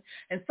happened.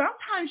 And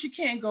sometimes you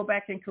can't go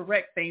back and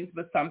correct things,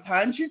 but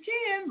sometimes you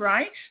can,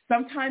 right?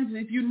 Sometimes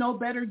if you know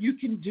better, you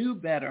can do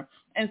better.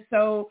 And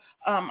so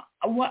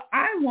what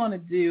I want to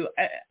do,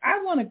 I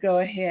want to go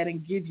ahead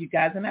and give you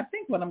guys, and I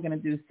think what I'm going to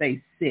do is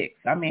say 6.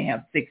 I may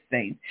have 6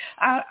 things.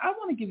 I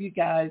want to give you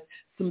guys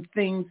some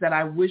things that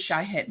I wish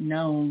I had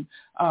known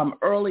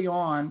early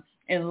on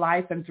in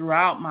life and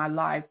throughout my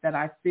life that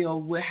I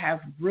feel would have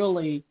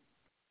really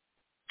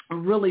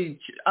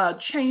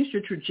changed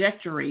the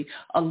trajectory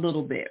a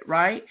little bit,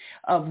 right,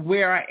 of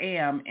where I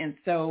am. And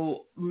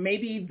so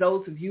maybe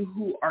those of you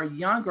who are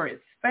younger,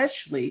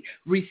 especially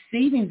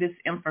receiving this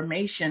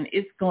information,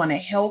 is going to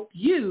help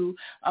you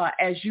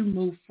as you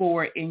move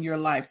forward in your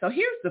life. So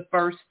here's the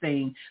first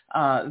thing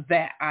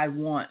that I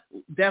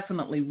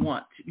definitely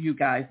want you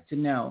guys to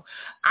know.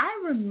 I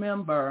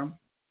remember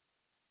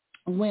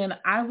when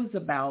I was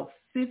about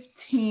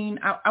 15,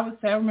 I would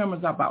say I remember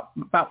I was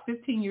about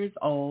 15 years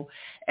old,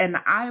 and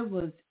I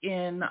was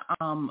in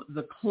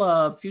the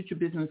club, Future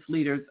Business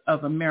Leaders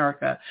of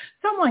America.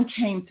 Someone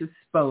came to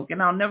spoke,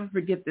 and I'll never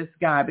forget this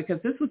guy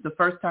because this was the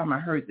first time I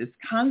heard this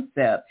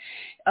concept.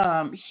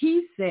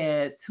 He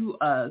said to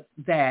us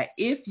that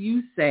if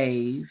you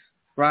save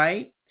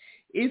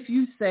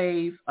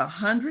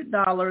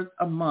 $100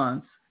 a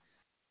month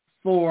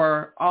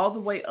for all the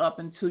way up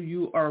until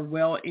you are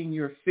well in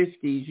your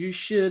 50s, you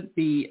should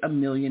be a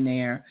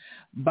millionaire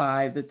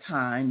by the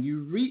time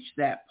you reach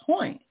that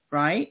point,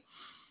 right?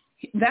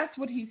 That's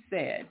what he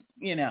said,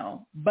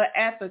 But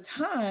at the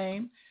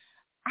time,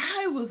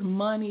 I was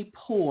money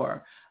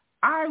poor.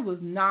 I was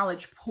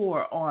knowledge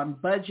poor on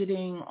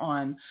budgeting,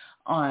 on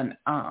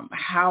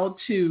how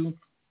to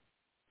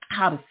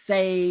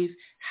save,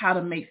 how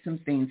to make some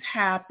things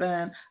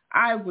happen.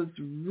 I was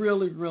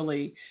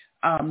really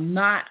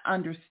not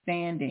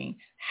understanding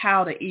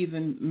how to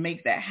even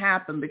make that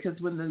happen, because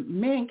when the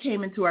man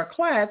came into our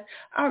class,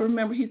 I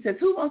remember he says,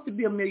 "Who wants to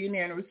be a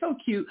millionaire?" And it was so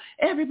cute.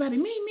 Everybody,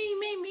 me.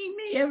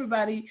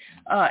 Everybody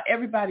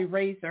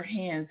raised their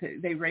hands.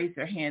 They raised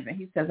their hands. And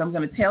he says, "I'm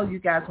going to tell you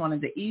guys one of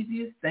the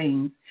easiest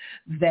things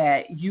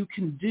that you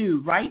can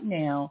do right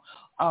now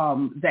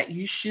that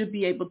you should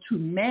be able to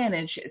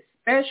manage,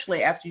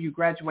 especially after you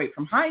graduate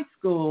from high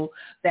school,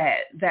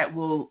 that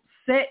will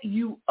set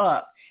you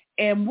up."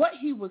 And what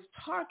he was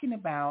talking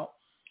about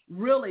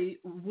really,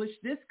 which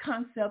this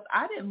concept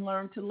I didn't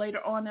learn till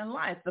later on in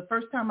life. The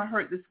first time I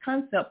heard this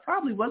concept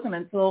probably wasn't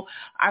until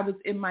I was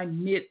in my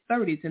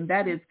mid-30s, and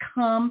that is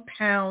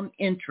compound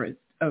interest,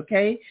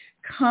 okay?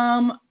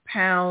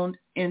 Compound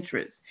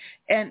interest.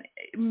 And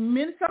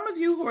some of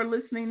you who are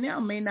listening now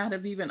may not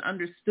have even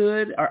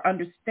understood or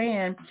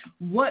understand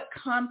what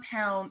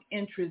compound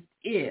interest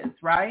is,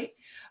 right?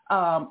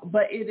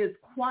 But it is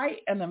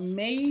quite an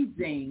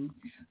amazing,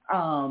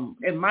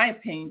 in my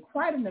opinion,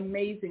 quite an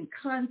amazing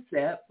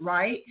concept,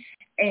 right?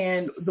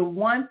 And the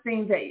one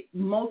thing that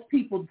most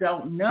people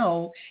don't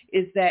know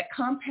is that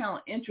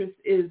compound interest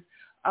is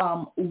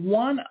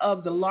one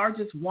of the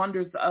largest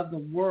wonders of the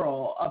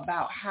world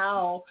about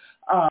how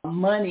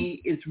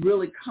money is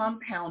really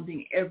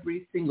compounding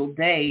every single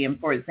day. And,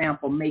 for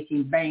example,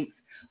 making banks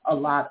a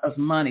lot of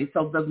money.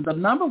 So the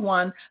number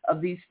one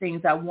of these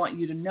things I want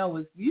you to know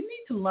is you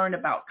need to learn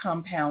about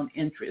compound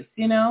interest.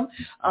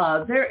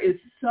 There is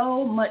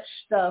so much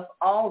stuff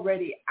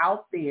already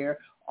out there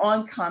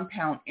on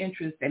compound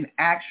interest and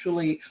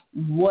actually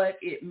what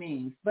it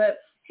means. But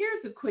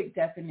here's a quick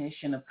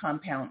definition of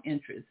compound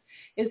interest.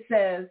 It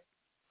says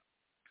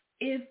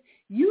if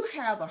you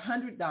have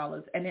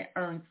 $100 and it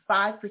earns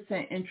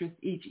 5% interest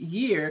each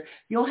year,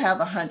 you'll have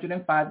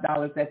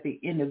 $105 at the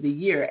end of the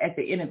year. At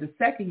the end of the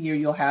second year,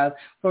 you'll have,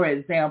 for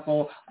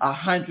example,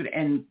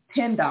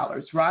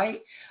 $110,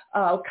 right?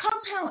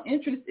 Compound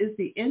interest is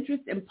the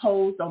interest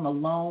imposed on a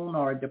loan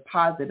or a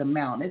deposit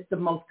amount. It's the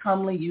most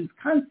commonly used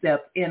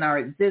concept in our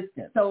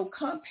existence. So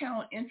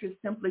compound interest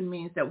simply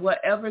means that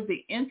whatever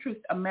the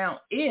interest amount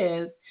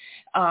is,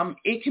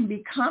 it can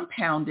be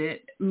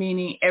compounded,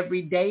 meaning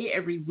every day,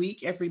 every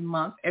week, every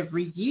month,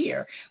 every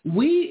year.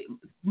 We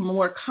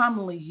more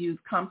commonly use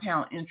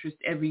compound interest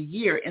every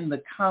year in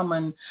the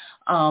common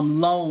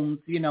loans,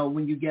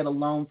 when you get a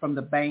loan from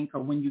the bank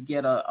or when you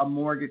get a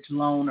mortgage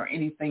loan or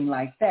anything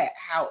like that.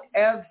 However,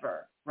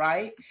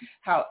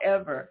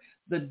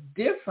 the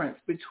difference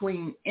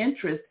between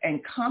interest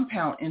and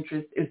compound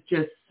interest is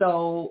just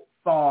so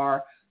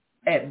far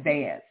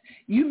advanced.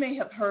 You may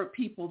have heard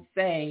people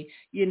say,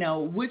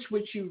 which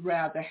would you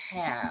rather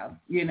have,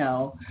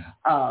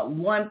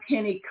 1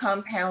 penny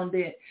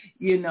compounded,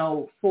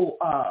 for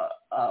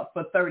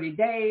 30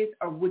 days,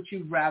 or would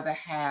you rather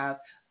have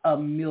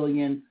 $1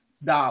 million,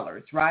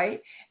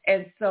 right?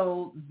 And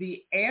so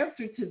the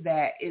answer to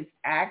that is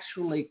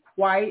actually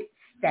quite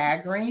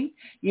staggering,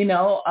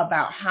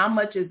 about how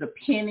much is a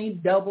penny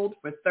doubled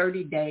for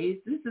 30 days.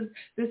 This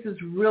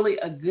is really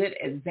a good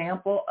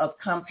example of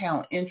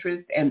compound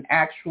interest and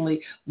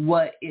actually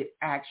what it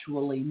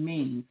actually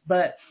means.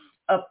 But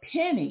a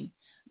penny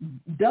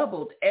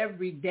doubled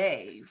every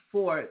day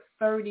for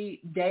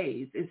 30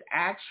 days is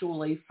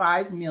actually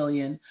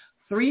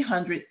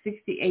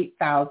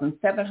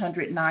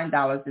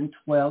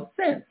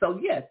 $5,368,709.12. So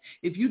yes,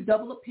 if you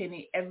double a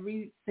penny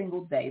every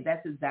single day,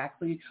 that's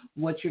exactly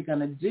what you're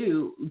gonna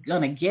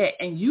get,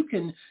 and you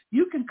can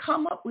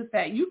come up with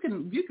that. You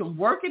can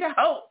work it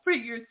out for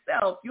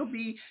yourself. You'll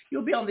be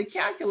on the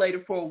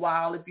calculator for a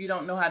while if you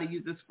don't know how to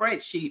use a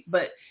spreadsheet,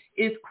 but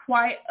it's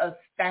quite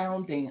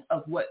astounding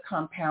of what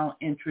compound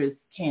interest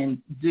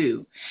can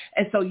do.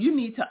 And so you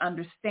need to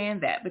understand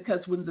that,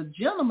 because when the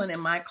gentleman in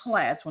my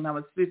class, when I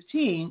was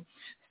 15,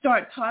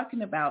 started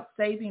talking about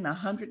saving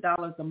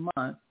 $100 a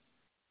month,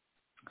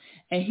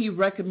 and he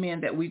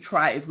recommended that we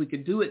try, if we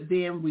could do it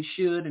then, we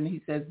should. And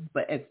he says,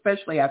 but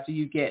especially after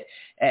you get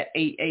at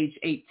age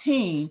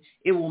 18,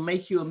 it will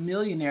make you a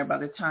millionaire by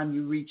the time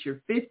you reach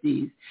your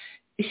 50s.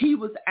 He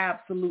was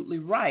absolutely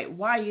right.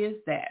 Why is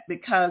that?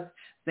 Because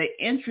the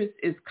interest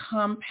is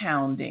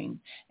compounding.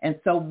 And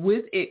so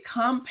with it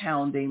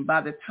compounding,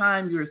 by the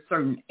time you're a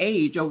certain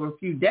age, over a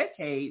few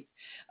decades,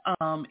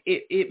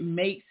 it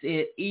makes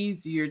it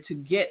easier to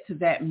get to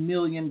that $1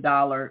 million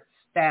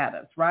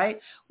status, right?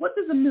 What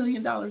does $1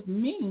 million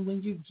mean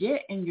when you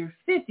get in your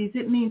 50s?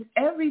 It means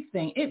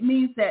everything. It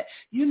means that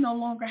you no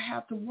longer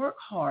have to work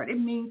hard. It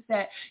means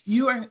that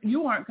you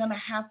aren't going to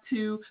have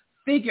to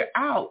figure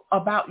out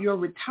about your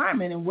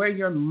retirement and where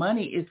your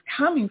money is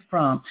coming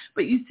from.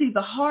 But you see, the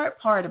hard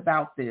part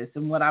about this,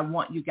 and what I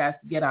want you guys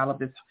to get out of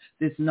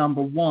this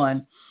number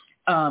one,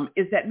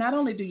 is that not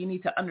only do you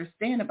need to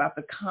understand about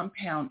the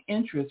compound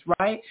interest,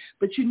 right?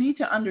 But you need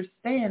to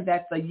understand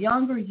that the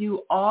younger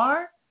you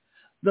are,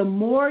 the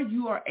more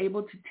you are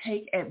able to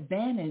take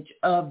advantage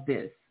of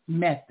this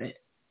method.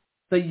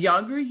 The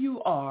younger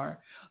you are,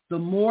 the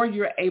more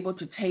you're able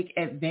to take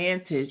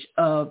advantage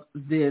of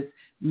this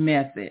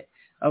method.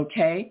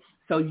 Okay,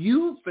 so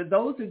for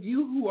those of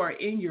you who are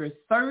in your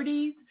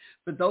 30s,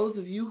 for those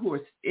of you who are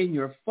in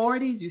your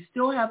 40s, you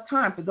still have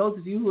time. For those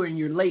of you who are in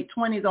your late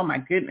 20s, oh my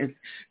goodness,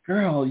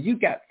 girl, you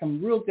got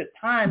some real good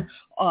time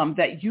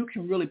that you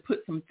can really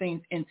put some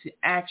things into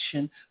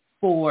action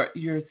for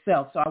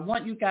yourself. So I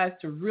want you guys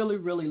to really,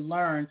 really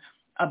learn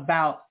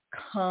about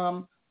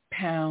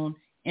compound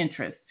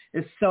interest.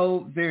 It's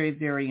so very,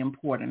 very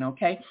important,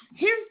 okay?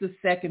 Here's the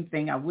second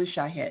thing I wish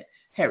I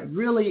had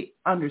really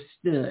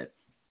understood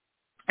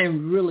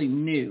and really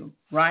knew,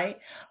 right?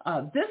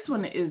 This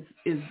one is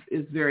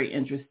very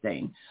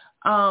interesting.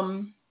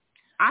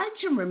 I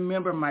can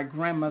remember my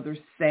grandmother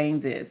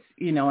saying this,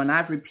 and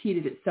I've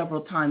repeated it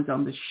several times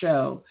on the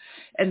show,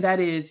 and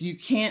that is, you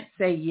can't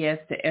say yes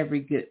to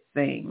every good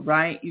thing,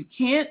 right? You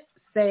can't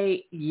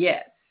say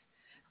yes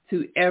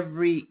to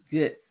every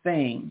good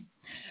thing.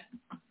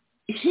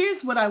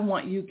 Here's what I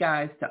want you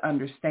guys to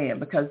understand,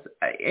 because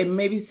and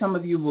maybe some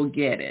of you will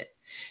get it.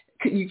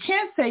 You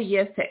can't say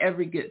yes to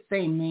every good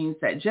thing means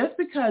that just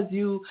because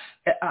an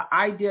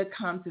idea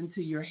comes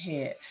into your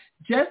head,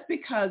 just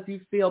because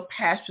you feel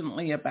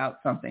passionately about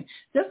something,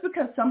 just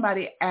because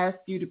somebody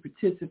asks you to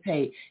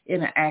participate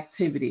in an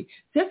activity,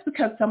 just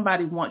because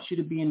somebody wants you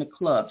to be in the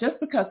club, just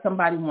because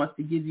somebody wants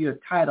to give you a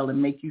title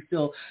and make you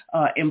feel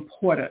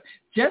important,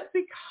 just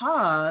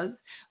because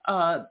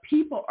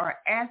people are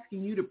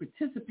asking you to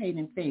participate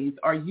in things,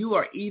 or you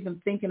are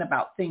even thinking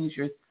about things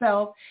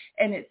yourself,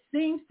 and it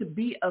seems to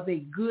be of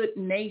a good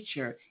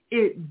nature,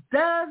 it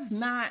does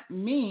not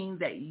mean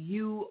that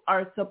you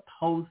are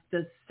supposed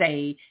to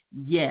say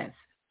yes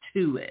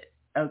to it.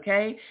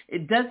 Okay?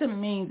 It doesn't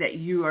mean that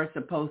you are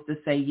supposed to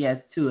say yes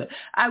to it.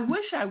 I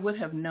wish I would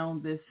have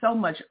known this so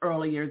much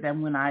earlier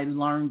than when I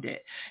learned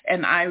it.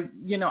 And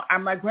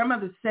my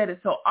grandmother said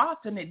it so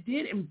often, it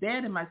did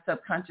embed in my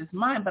subconscious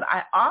mind, but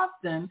I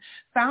often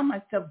found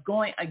myself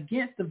going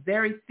against the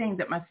very thing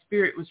that my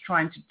spirit was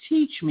trying to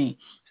teach me.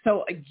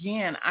 So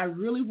again, I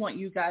really want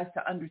you guys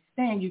to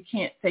understand you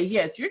can't say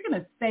yes. You're going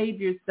to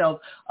save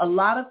yourself a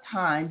lot of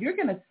time. You're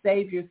going to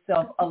save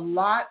yourself a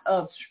lot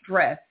of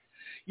stress.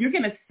 You're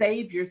going to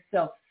save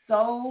yourself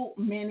so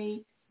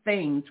many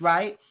things,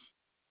 right?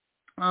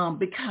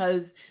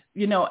 Because,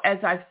 as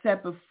I've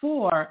said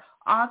before,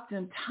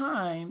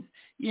 oftentimes,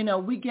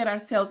 we get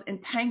ourselves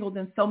entangled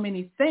in so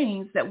many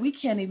things that we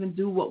can't even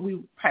do what we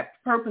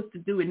purpose to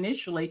do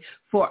initially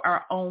for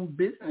our own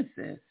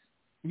businesses.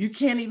 You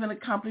can't even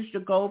accomplish the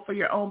goal for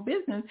your own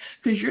business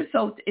because you're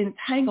so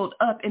entangled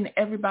up in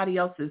everybody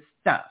else's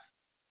stuff,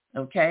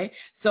 okay?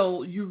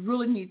 So you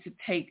really need to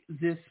take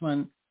this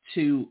one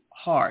to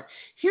heart.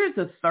 Here's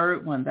a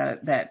third one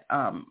that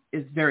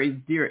is very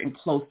dear and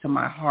close to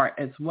my heart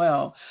as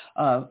well,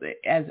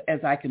 as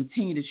I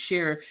continue to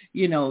share,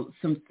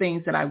 some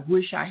things that I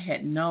wish I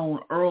had known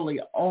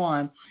early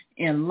on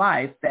in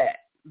life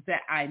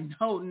that I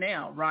know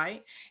now,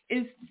 right,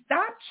 is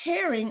stop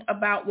caring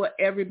about what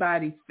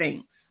everybody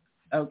thinks.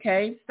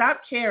 Okay?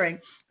 Stop caring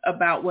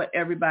about what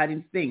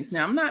everybody thinks.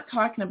 Now, I'm not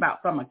talking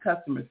about from a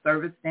customer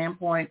service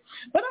standpoint,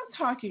 but I'm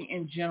talking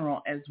in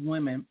general as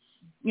women.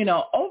 You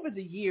know, over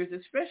the years,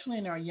 especially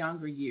in our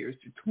younger years,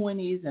 the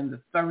 20s and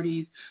the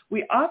 30s,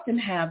 we often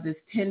have this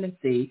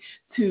tendency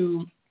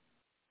to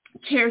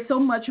care so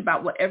much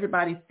about what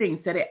everybody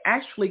thinks that it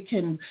actually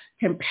can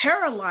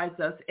paralyze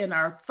us in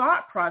our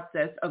thought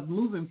process of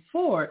moving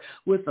forward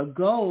with a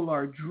goal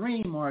or a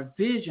dream or a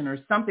vision or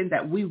something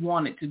that we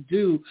wanted to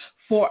do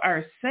for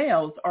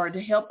ourselves or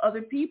to help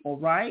other people,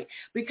 right?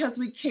 Because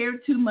we care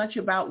too much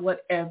about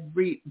what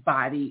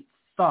everybody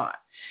thought.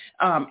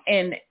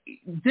 And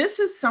this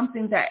is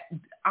something that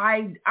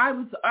I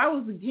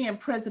was again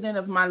president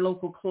of my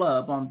local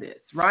club on this,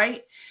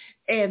 right?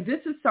 And this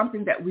is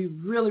something that we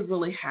really,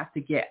 really have to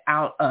get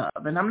out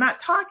of. And I'm not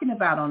talking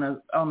about on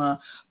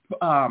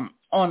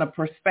a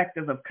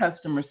perspective of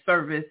customer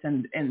service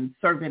and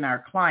serving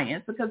our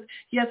clients, because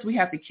yes, we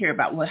have to care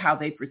about how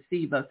they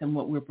perceive us and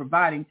what we're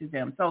providing to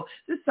them. So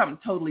this is something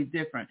totally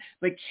different.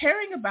 But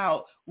caring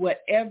about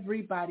what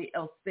everybody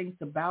else thinks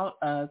about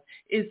us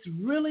is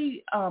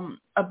really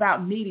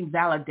about needing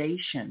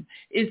validation.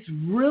 It's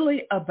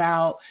really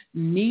about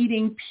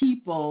needing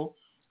people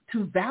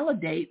to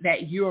validate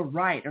that you're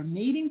right, or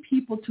needing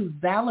people to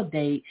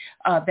validate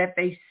that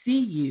they see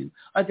you,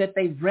 or that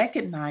they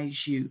recognize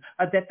you,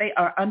 or that they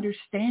are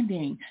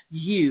understanding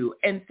you.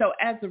 And so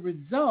as a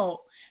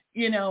result,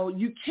 you know,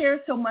 you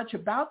care so much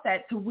about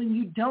that, so when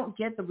you don't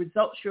get the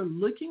results you're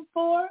looking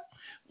for,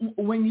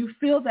 when you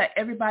feel that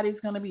everybody's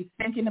going to be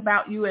thinking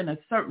about you in a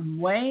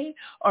certain way,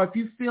 or if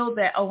you feel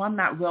that, oh, I'm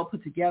not well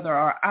put together,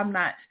 or I'm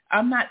not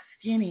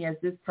skinny as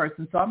this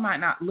person, so I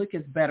might not look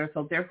as better,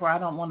 so therefore I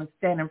don't want to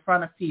stand in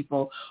front of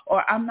people,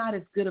 or I'm not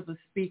as good of a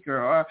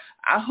speaker, or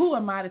who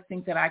am I to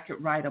think that I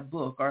could write a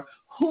book, or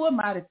who am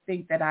I to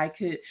think that I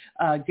could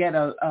get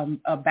a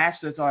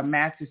bachelor's or a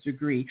master's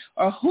degree,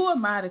 or who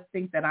am I to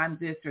think that I'm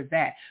this or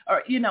that?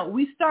 Or, you know,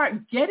 we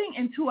start getting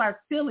into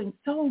our feelings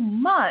so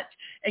much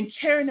and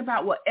caring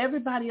about what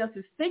everybody else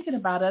is thinking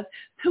about us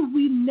till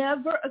we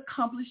never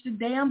accomplish the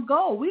damn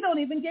goal. We don't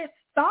even get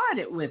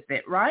started with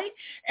it, right?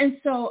 And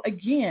so,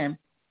 again,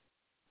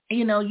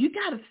 you know, you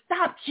got to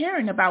stop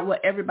caring about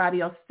what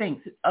everybody else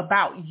thinks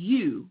about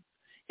you.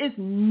 It's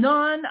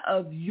none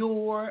of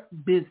your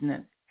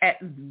business.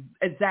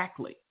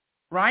 Exactly,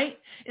 right?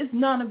 It's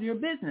none of your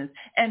business.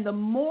 And the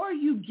more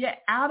you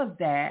get out of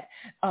that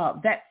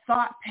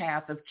thought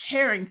path of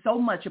caring so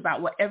much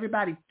about what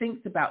everybody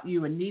thinks about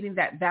you and needing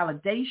that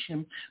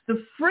validation,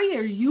 the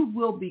freer you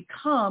will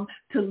become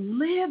to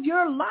live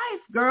your life,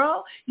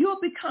 girl.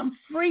 You'll become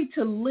free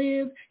to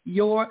live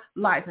your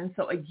life. And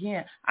so,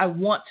 again, I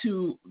want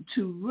to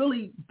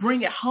really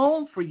bring it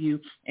home for you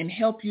and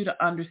help you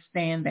to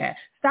understand that.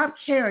 Stop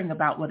caring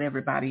about what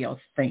everybody else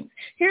thinks.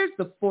 Here's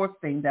the fourth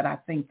thing that I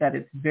think that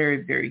is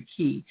very, very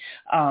key,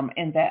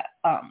 and that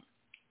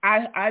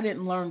I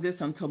didn't learn this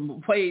until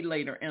way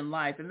later in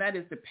life, and that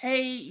is to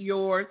pay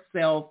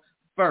yourself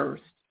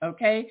first,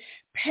 okay?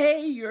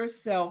 Pay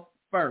yourself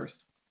first.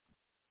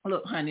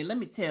 Look, honey, let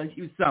me tell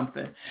you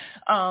something.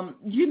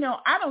 You know,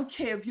 I don't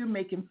care if you're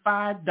making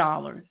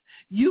 $5.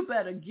 You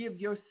better give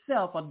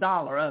yourself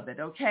 $1 of it,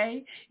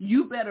 okay?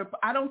 You better,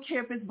 I don't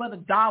care if it's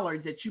but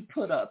 $1 that you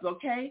put up,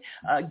 okay?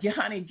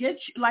 Honey, get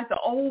you, like the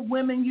old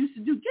women used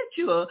to do,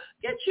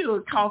 get you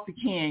a coffee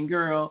can,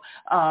 girl,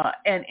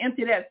 and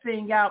empty that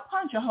thing out,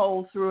 punch a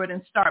hole through it,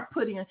 and start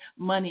putting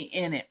money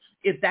in it.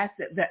 If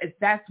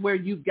that's where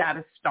you've got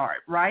to start,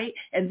 right?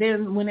 And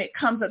then when it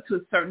comes up to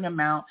a certain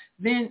amount,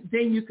 then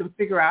you can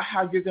figure out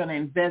how you're going to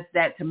invest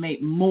that to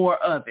make more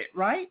of it,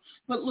 right?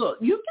 But look,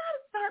 you got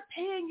to start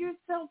paying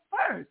yourself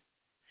first.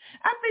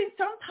 I think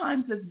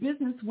sometimes as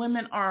business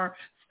women are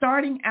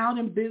starting out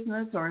in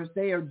business, or as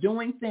they are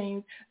doing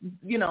things,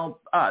 you know,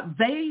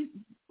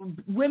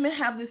 women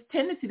have this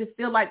tendency to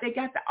feel like they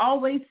got to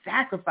always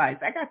sacrifice.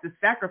 I got to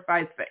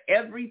sacrifice for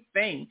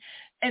everything.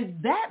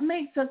 And that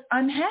makes us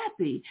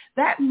unhappy.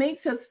 That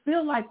makes us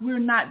feel like we're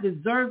not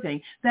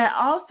deserving. That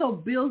also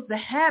builds the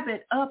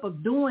habit up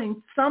of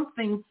doing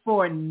something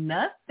for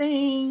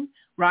nothing,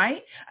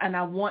 right? And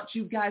I want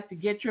you guys to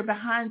get your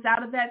behinds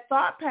out of that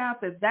thought path.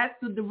 If that's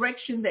the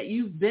direction that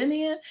you've been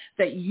in,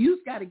 that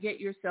you've got to get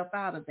yourself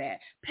out of that.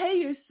 Pay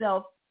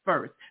yourself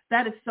first.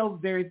 That is so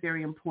very,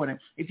 very important.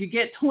 If you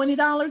get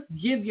 $20,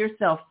 give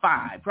yourself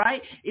 $5,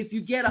 right? If you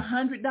get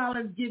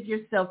 $100, give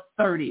yourself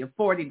 $30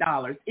 or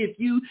 $40. If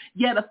you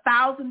get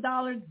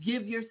 $1,000,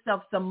 give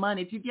yourself some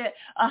money. If you get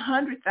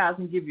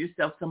 $100,000, give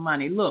yourself some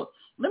money. Look,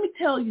 let me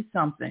tell you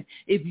something.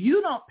 If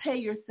you don't pay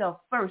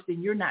yourself first,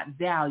 then you're not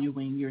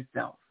valuing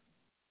yourself.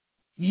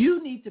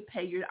 You need to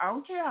pay I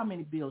don't care how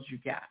many bills you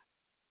got.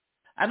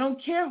 I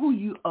don't care who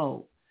you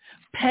owe.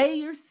 Pay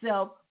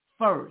yourself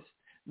first.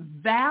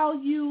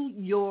 Value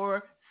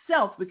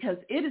yourself, because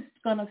it is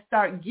going to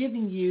start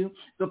giving you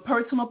the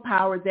personal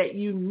power that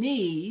you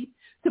need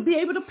to be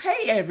able to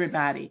pay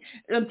everybody,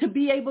 to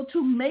be able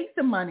to make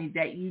the money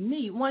that you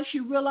need. Once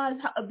you realize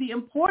the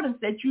importance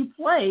that you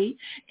play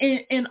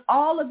in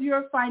all of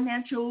your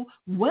financial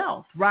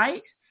wealth,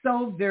 right?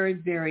 so very,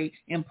 very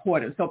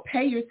important. So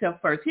pay yourself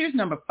first. Here's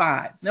number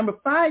 5. Number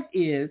 5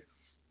 is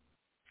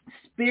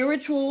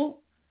spiritual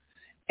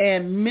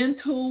and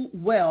mental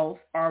wealth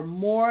are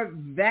more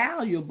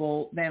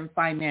valuable than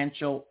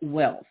financial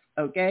wealth,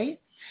 okay?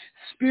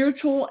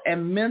 Spiritual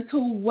and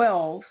mental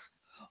wealth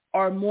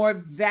are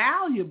more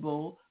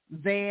valuable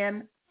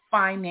than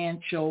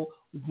financial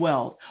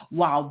wealth.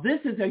 Wow, this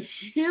is a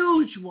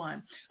huge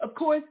one. Of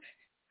course,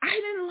 I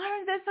didn't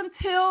learn this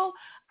until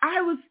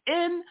I was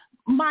in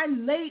my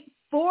late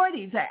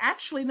 40s.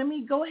 Actually, let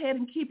me go ahead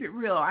and keep it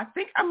real. I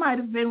think I might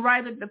have been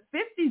right at the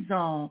 50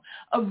 zone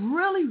of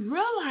really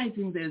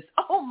realizing this.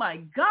 Oh my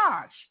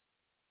gosh.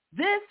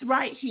 This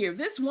right here,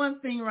 this one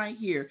thing right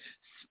here,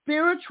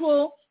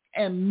 spiritual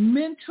and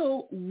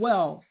mental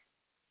wealth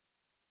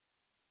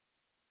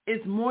is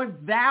more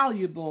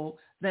valuable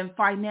than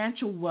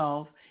financial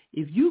wealth.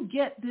 If you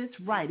get this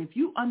right, if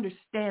you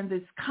understand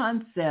this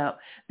concept,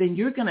 then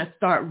you're going to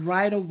start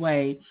right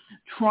away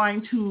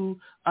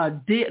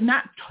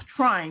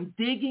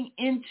digging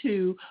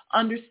into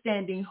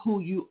understanding who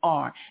you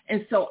are.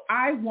 And so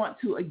I want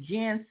to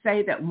again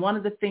say that one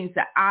of the things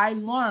that I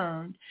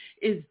learned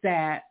is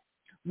that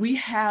we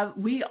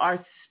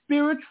are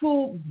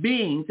spiritual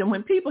beings. And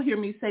when people hear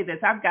me say this,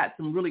 I've got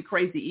some really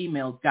crazy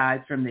emails,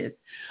 guys, from this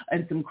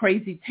and some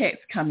crazy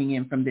texts coming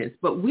in from this.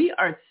 But we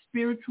are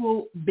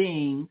spiritual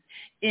beings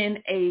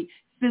in a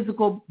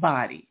physical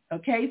body,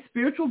 okay?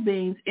 Spiritual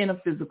beings in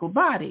a physical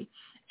body.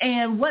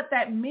 And what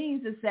that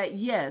means is that,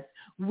 yes,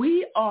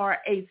 we are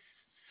a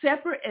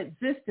separate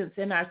existence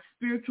in our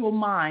spiritual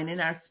mind, in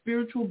our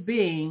spiritual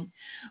being.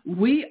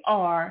 We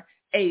are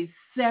a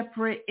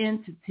separate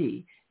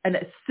entity and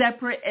a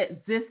separate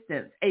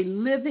existence, a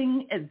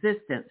living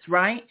existence,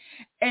 right?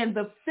 And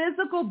the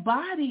physical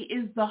body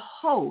is the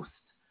host,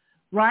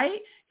 right?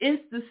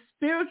 It's the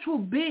spiritual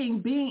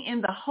being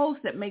in the host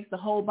that makes the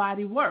whole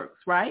body works,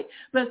 right?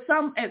 But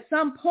at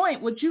some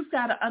point, what you've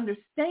got to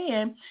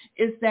understand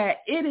is that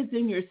it is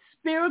in your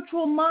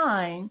spiritual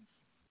mind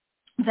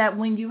that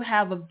when you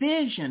have a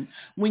vision,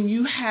 when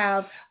you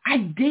have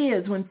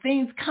ideas, when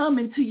things come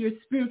into your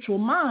spiritual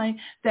mind,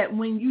 that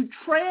when you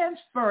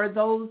transfer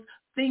those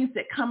things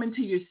that come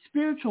into your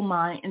spiritual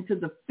mind into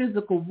the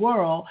physical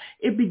world,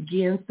 it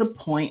begins the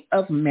point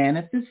of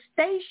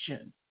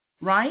manifestation,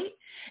 right?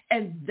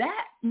 And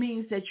that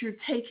means that you're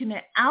taking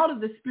it out of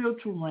the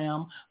spiritual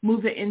realm,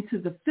 move it into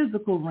the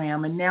physical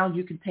realm, and now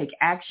you can take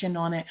action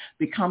on it,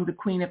 become the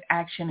queen of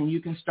action, and you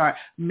can start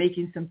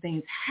making some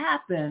things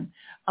happen,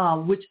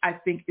 which I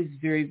think is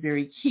very,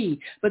 very key.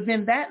 But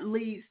then that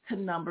leads to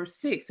number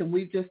 6, and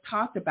we've just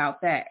talked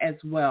about that as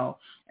well.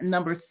 And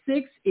number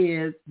 6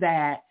 is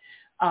that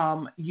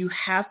you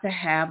have to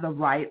have the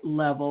right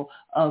level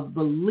of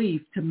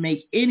belief to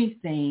make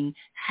anything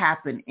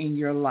happen in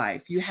your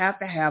life. You have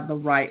to have the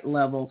right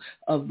level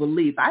of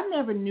belief. I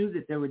never knew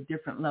that there were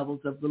different levels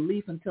of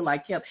belief until I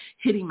kept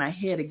hitting my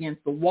head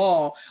against the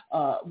wall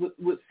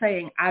with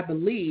saying, I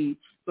believe,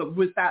 but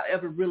without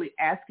ever really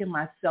asking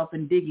myself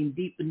and digging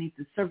deep beneath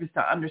the surface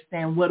to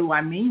understand, what do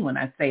I mean when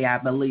I say I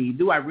believe?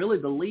 Do I really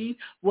believe?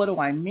 What do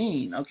I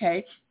mean?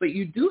 Okay. But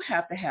you do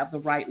have to have the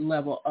right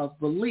level of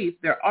belief.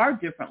 There are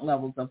different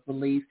levels of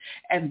belief,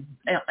 and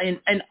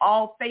in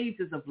all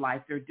phases of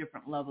life, there are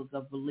different levels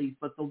of belief.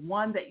 But the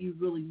one that you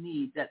really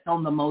need that's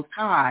on the most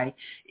high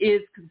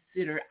is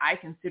I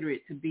consider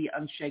it to be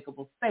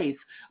unshakable faith,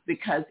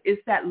 because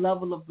it's that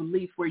level of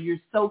belief where you're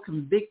so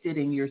convicted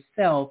in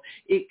yourself,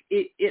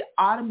 it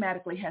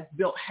automatically has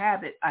built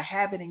a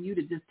habit in you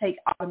to just take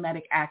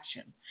automatic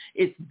action.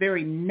 It's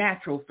very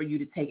natural for you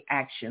to take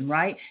action,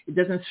 right? It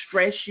doesn't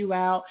stress you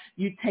out.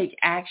 You take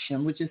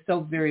action, which is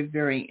so very,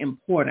 very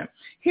important.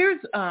 Here's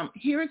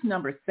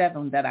number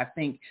 7 that I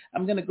think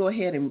I'm going to go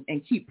ahead and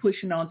keep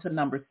pushing on to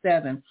number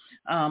 7.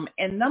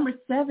 And number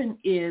 7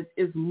 is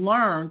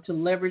learn to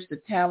leverage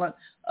the talent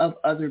of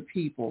other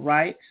people,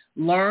 right?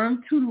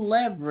 Learn to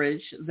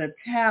leverage the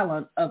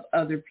talent of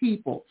other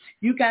people.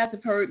 You guys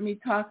have heard me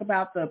talk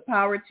about the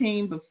power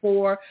team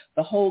before,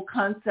 the whole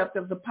concept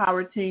of the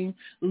power team.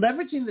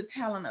 Leveraging the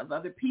talent of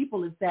other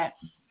people is that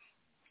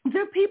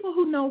there are people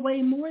who know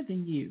way more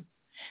than you.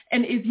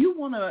 And if you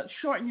want to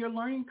shorten your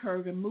learning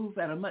curve and move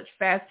at a much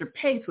faster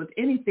pace with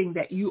anything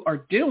that you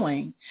are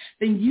doing,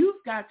 then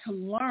you've got to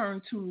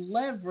learn to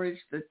leverage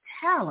the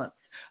talents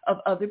of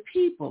other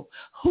people.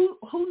 Who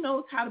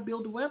knows how to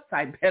build a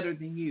website better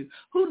than you?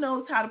 Who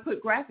knows how to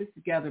put graphics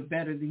together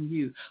better than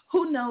you?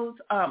 Who knows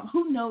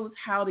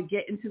how to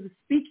get into the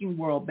speaking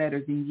world better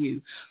than you?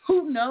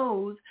 Who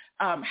knows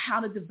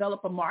how to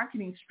develop a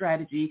marketing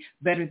strategy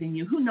better than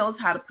you? Who knows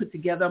how to put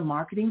together a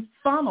marketing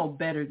funnel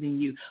better than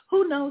you?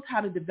 Who knows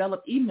how to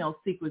develop email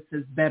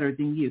sequences better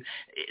than you?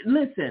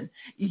 Listen,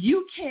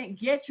 you can't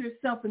get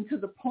yourself into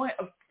the point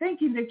of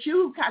thinking that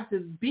you've got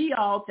to be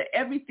all to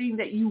everything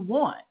that you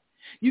want.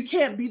 You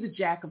can't be the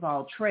jack of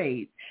all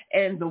trades.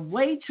 And the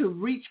way to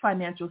reach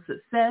financial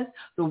success,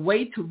 the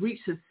way to reach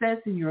success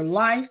in your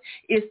life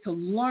is to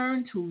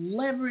learn to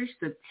leverage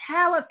the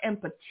talent and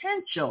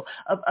potential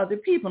of other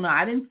people. Now,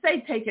 I didn't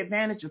say take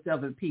advantage of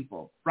other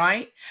people,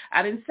 right?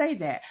 I didn't say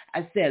that.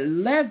 I said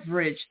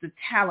leverage the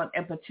talent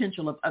and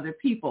potential of other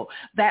people.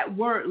 That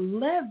word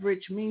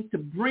leverage means to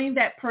bring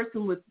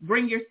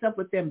yourself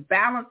within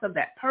balance of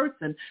that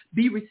person,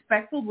 be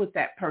respectful with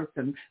that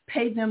person,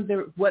 pay them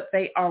what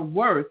they are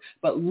worth,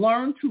 but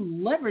learn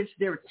to leverage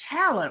their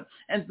talent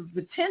and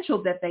the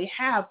potential that they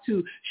have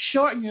to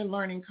shorten your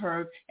learning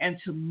curve and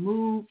to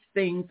move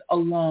things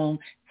along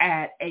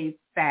at a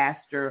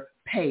faster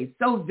pace.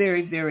 So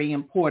very, very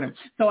important.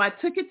 So I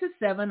took it to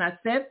 7. I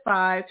said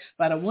 5,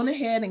 but I went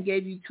ahead and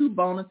gave you 2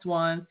 bonus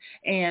ones.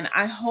 And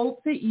I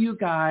hope that you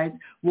guys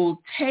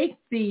will take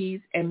these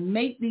and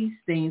make these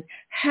things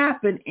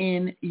happen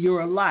in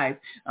your life.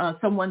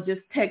 Someone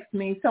just texted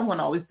me. Someone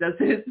always does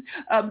this.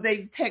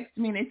 They text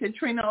me and they said,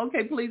 Trina,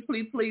 okay, please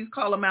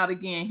call them out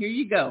again. Here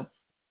you go.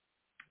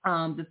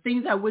 The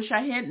things I wish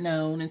I had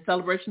known in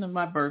celebration of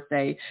my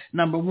birthday.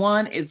 Number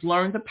 1 is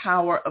learn the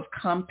power of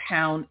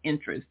compound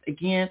interest.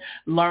 Again,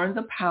 learn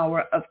the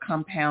power of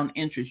compound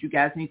interest. You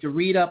guys need to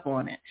read up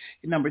on it.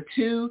 Number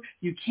 2,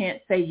 you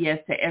can't say yes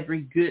to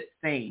every good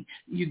thing.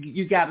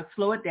 You got to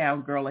slow it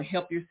down, girl, and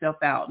help yourself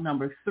out.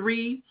 Number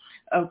 3,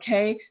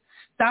 okay,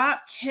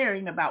 stop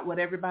caring about what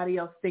everybody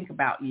else think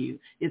about you.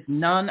 It's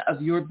none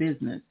of your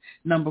business.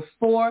 Number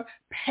 4,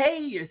 pay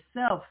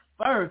yourself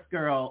first,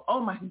 girl. Oh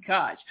my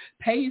gosh.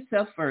 Pay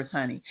yourself first,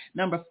 honey.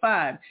 Number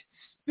 5,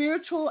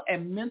 spiritual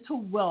and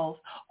mental wealth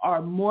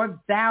are more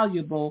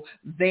valuable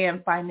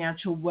than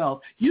financial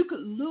wealth. You could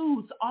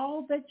lose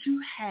all that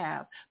you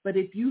have, but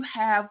if you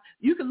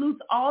could lose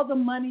all the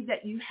money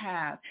that you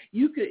have.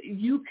 You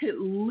could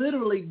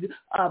literally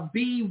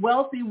be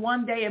wealthy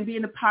one day and be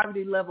in the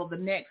poverty level the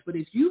next. But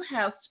if you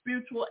have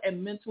spiritual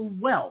and mental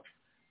wealth,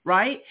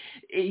 right,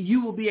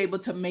 you will be able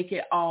to make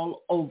it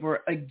all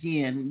over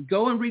again.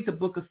 Go and read the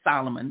book of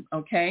Solomon,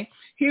 okay?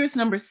 Here's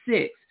number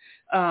 6,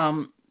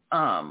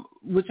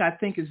 which I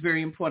think is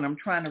very important. I'm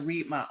trying to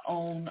read my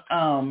own.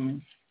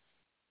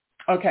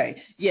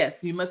 Okay, yes,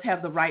 you must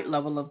have the right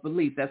level of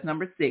belief. That's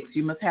number 6.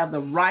 You must have the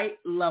right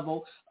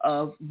level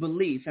of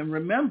belief. And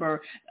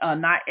remember,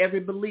 not every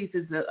belief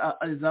is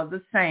of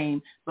the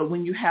same, but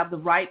when you have the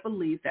right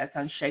belief, that's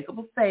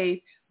unshakable faith,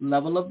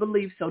 level of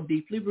belief so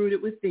deeply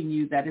rooted within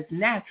you that it's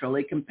natural.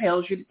 It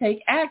compels you to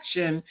take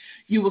action.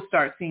 You will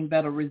start seeing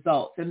better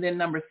results. And then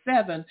number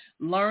 7,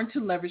 learn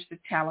to leverage the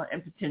talent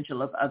and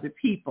potential of other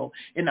people.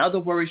 In other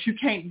words, you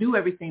can't do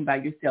everything by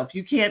yourself.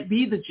 You can't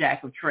be the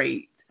jack of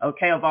trades.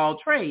 Okay, of all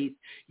trades.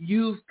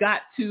 You've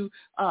got to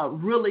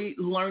really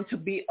learn to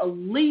be a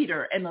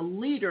leader, and a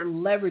leader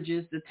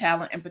leverages the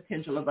talent and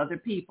potential of other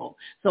people.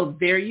 So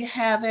there you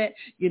have it.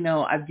 You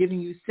know, I've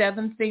given you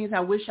 7 things I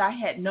wish I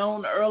had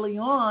known early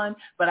on,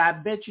 but I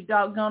bet you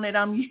doggone it,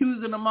 I'm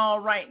using them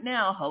all right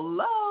now.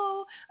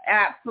 Hello?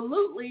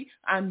 Absolutely.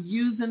 I'm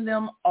using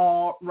them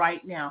all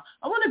right now.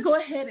 I want to go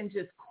ahead and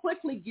just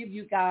quickly give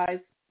you guys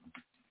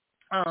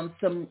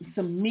some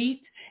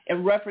meat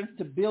in reference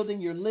to building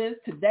your list.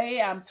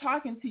 Today, I'm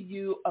talking to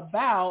you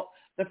about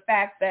the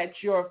fact that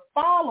your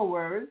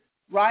followers,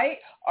 right,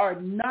 are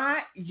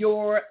not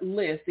your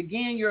list.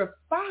 Again, your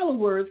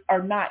followers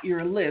are not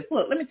your list.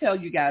 Look, let me tell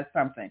you guys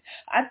something.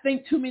 I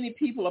think too many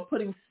people are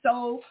putting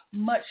so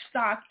much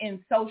stock in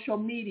social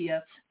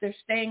media. They're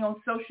staying on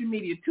social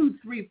media 2,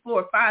 3,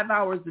 4, 5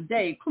 hours a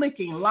day,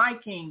 clicking,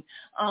 liking,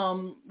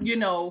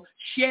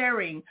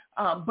 sharing,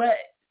 but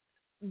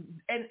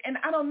And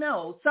I don't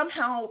know,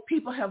 somehow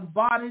people have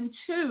bought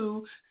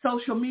into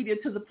social media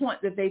to the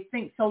point that they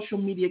think social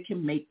media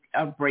can make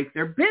or break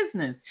their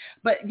business,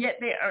 but yet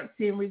they aren't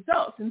seeing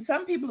results. And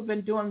some people have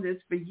been doing this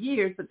for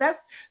years, but that's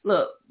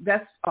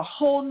a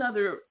whole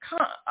nother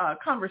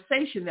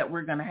conversation that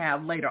we're going to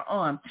have later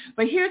on.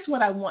 But here's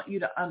what I want you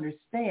to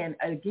understand,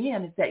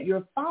 again, is that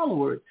your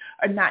followers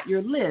are not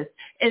your list.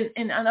 And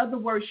in other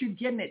words, you're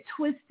getting it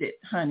twisted,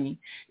 honey.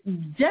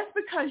 Just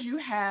because you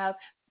have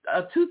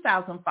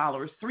 2,000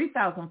 followers,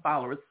 3,000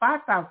 followers,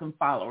 5,000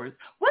 followers.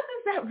 What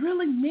does that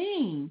really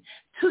mean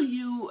to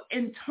you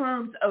in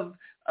terms of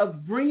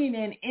bringing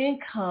in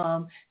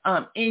income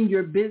in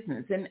your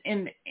business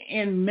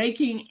and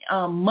making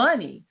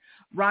money?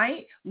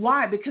 Right?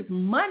 Why? Because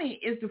money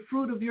is the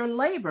fruit of your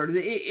labor.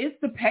 It's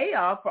the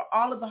payoff for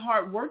all of the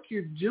hard work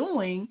you're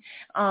doing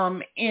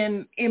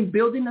in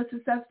building a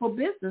successful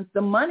business.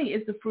 The money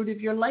is the fruit of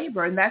your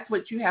labor, and that's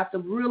what you have to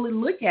really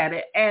look at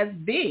it as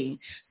being.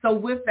 So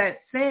with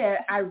that said,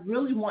 I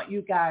really want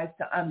you guys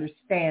to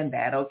understand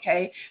that,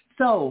 okay?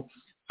 So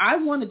I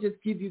want to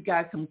just give you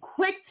guys some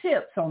quick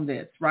tips on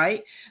this,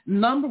 right?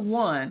 Number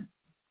 1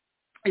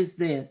 is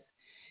this.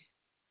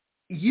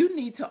 You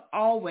need to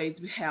always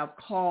have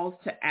calls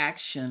to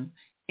action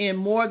in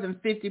more than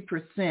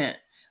 50%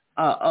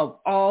 of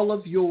all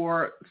of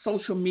your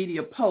social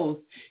media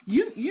posts.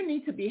 You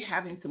need to be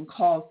having some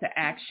calls to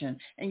action,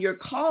 and your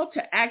call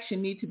to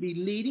action need to be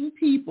leading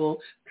people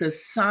to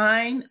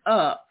sign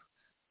up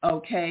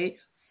okay,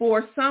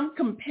 for some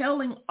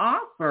compelling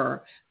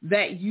offer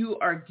that you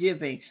are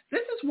giving.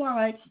 This is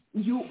why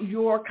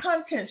your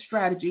content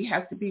strategy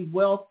has to be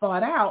well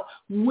thought out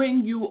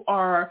when you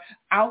are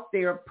out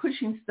there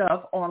pushing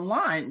stuff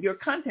online. Your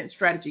content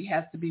strategy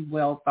has to be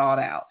well thought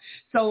out.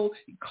 So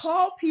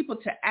call people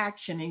to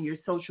action in your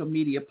social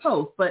media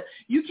posts, but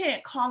you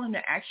can't call them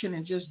to action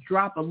and just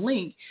drop a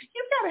link.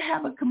 You've got to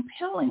have a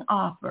compelling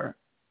offer,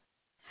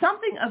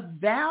 something of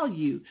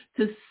value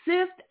to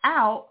sift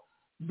out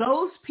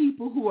those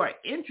people who are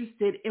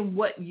interested in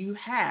what you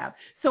have.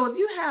 So if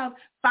you have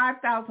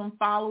 5,000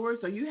 followers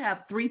or you have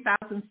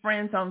 3,000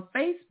 friends on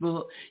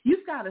Facebook,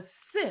 you've got to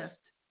sift,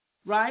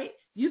 right?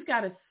 You've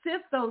got to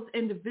sift those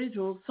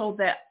individuals so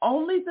that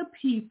only the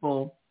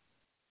people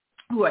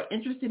who are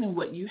interested in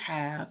what you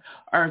have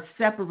are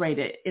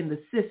separated in the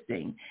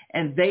sifting,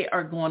 and they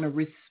are going to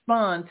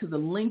respond to the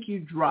link you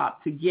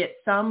drop to get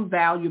some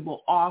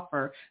valuable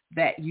offer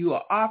that you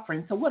are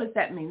offering. So what does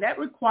that mean? That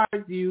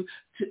requires you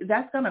to,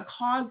 that's going to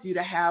cause you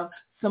to have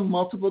some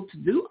multiple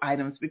to-do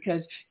items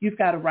because you've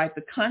got to write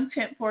the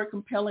content for a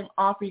compelling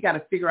offer. You got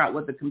to figure out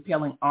what the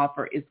compelling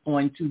offer is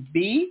going to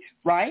be,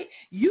 right?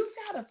 You've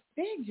got to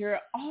figure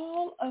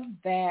all of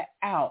that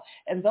out.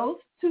 And those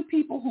two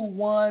people who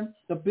won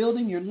the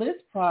Building Your List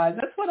prize,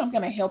 that's what I'm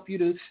going to help you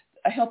to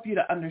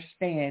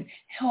understand,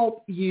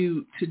 help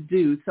you to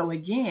do. So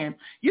again,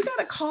 you got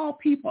to call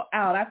people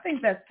out. I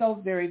think that's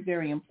so very,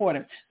 very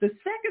important. The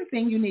second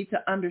thing you need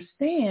to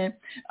understand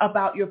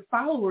about your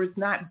followers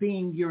not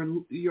being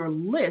your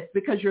list,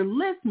 because your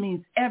list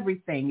means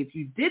everything. If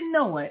you didn't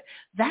know it,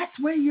 that's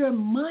where your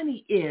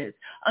money is.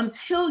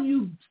 Until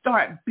you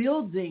start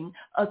building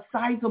a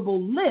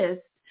sizable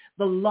list,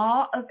 the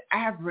law of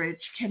average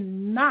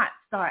cannot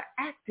start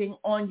acting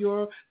on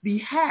your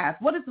behalf.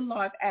 What is the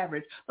law of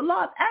average? The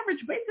law of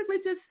average basically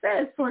just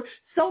says for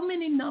so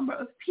many number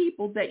of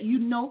people that you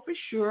know for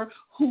sure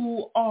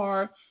who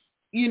are,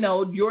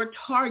 your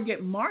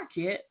target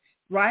market,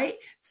 right?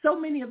 So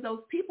many of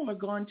those people are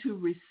going to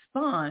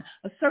respond.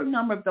 A certain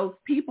number of those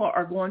people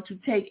are going to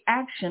take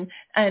action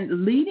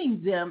and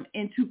leading them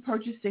into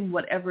purchasing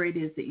whatever it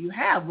is that you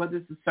have, whether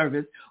it's a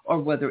service or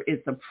whether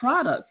it's a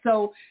product.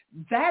 So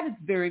that is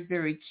very,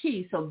 very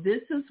key. So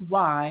this is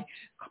why,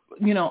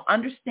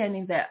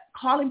 understanding that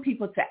calling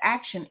people to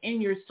action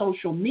in your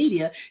social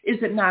media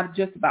isn't not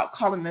just about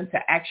calling them to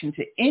action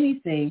to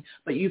anything,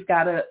 but you've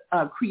got to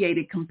create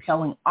a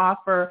compelling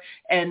offer.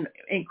 And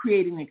in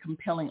creating a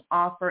compelling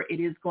offer,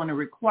 it is going to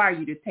require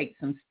you to take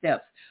some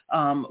steps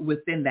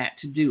within that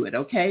to do it.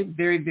 Okay.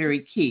 Very,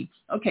 very key.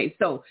 Okay.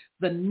 So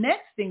the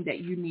next thing that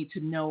you need to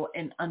know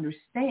and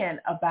understand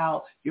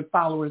about your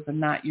followers and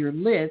not your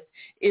list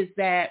is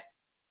that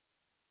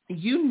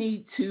you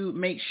need to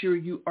make sure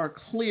you are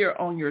clear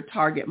on your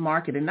target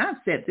market. And I've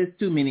said this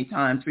too many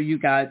times for you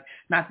guys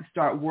not to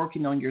start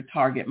working on your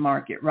target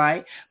market,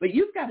 right? But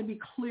you've got to be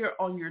clear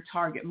on your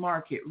target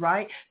market,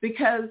 right?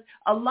 Because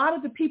a lot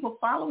of the people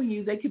following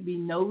you, they could be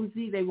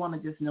nosy. They want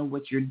to just know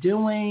what you're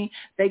doing.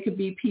 They could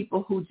be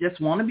people who just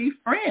want to be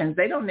friends.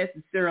 They don't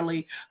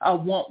necessarily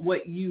want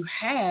what you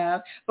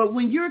have. But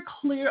when you're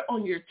clear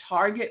on your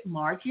target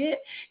market,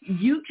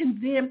 you can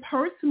then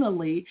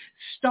personally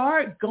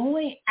start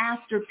going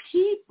after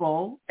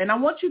people, and I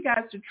want you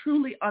guys to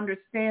truly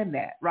understand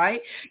that, right?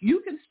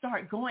 You can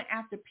start going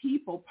after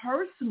people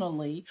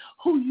personally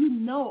who you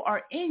know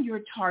are in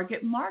your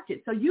target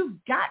market. So you've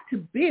got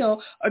to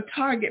build a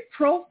target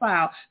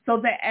profile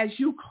so that as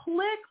you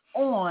click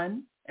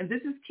on, and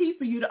this is key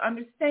for you to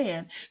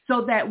understand,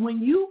 so that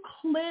when you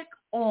click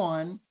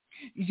on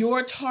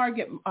your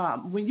target,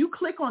 when you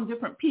click on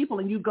different people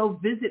and you go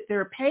visit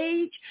their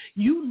page,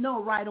 you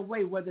know right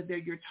away whether they're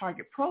your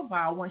target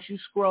profile once you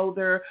scroll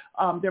their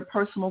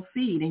personal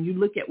feed and you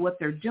look at what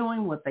they're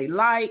doing, what they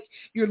like.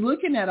 You're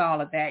looking at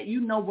all of that.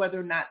 You know whether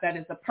or not that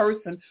is a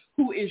person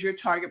who is your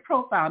target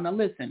profile. Now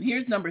listen,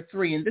 here's number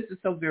 3, and this is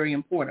so very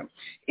important.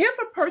 If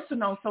a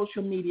person on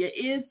social media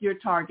is your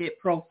target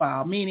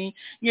profile, meaning,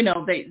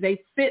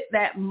 they fit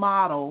that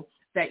model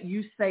that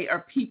you say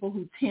are people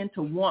who tend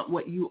to want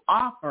what you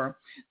offer,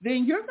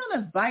 then you're going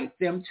to invite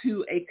them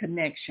to a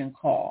connection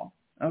call,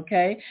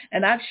 okay?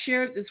 And I've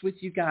shared this with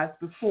you guys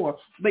before,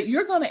 but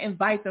you're going to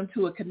invite them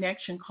to a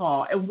connection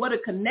call. And what a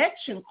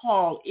connection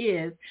call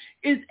is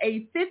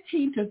a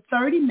 15 to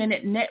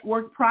 30-minute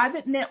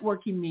private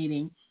networking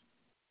meeting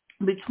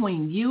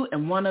between you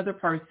and one other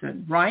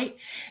person, right?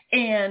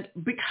 And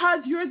because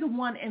you're the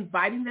one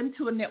inviting them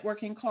to a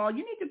networking call, you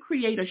need to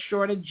create a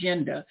short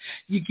agenda.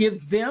 You give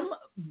them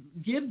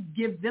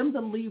the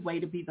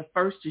leeway to be the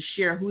first to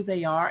share who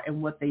they are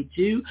and what they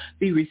do.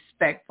 Be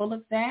respectful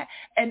of that.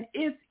 And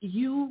if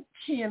you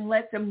can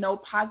let them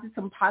know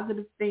some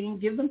positive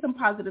things, give them some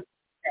positive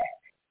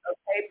feedback.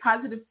 Okay,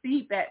 positive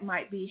feedback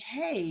might be,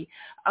 hey,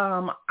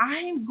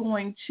 I'm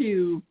going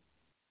to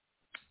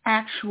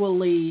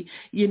actually,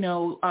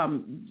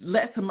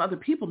 let some other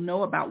people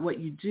know about what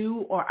you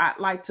do, or I'd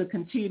like to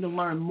continue to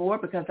learn more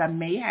because I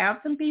may have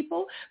some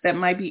people that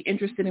might be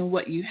interested in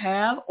what you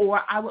have,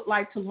 or I would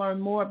like to learn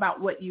more about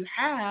what you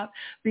have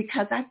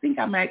because I think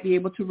I might be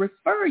able to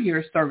refer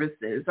your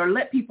services or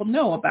let people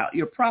know about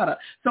your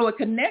product. So a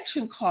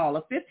connection call,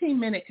 a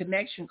 15-minute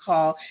connection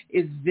call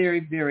is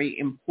very, very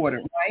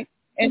important, right?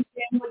 And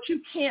then what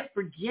you can't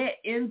forget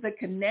in the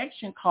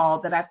connection call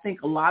that I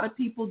think a lot of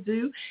people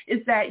do is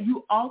that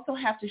you also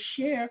have to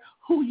share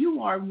who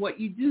you are and what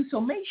you do. So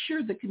make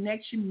sure the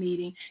connection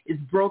meeting is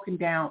broken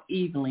down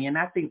evenly. And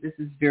I think this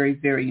is very,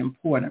 very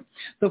important.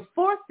 The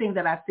fourth thing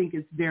that I think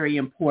is very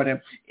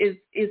important is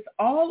it's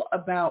all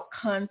about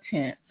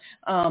content,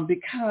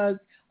 because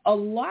a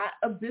lot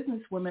of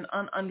businesswomen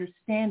are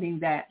understanding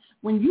that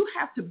when you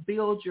have to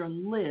build your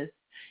list,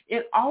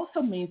 it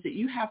also means that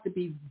you have to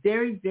be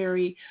very,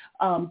 very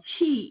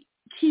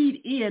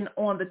keyed in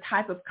on the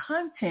type of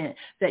content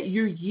that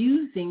you're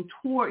using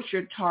towards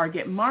your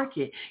target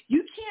market.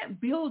 You can't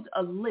build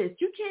a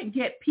list. You can't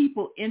get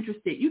people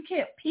interested. You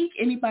can't pique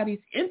anybody's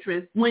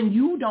interest when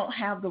you don't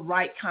have the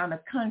right kind of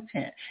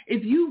content.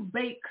 If you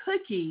bake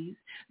cookies,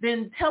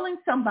 then telling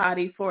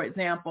somebody, for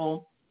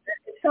example,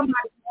 if somebody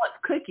wants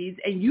cookies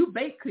and you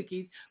bake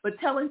cookies, but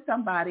telling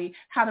somebody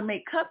how to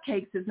make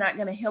cupcakes is not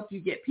going to help you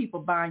get people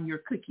buying your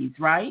cookies,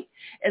 right?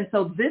 And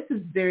so this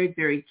is very,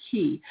 very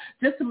key.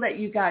 Just to let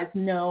you guys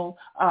know,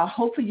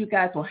 hopefully you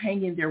guys will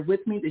hang in there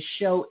with me. The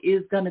show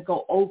is going to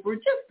go over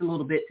just a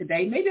little bit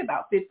today, maybe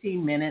about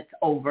 15 minutes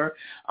over,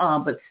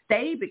 but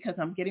stay because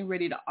I'm getting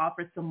ready to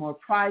offer some more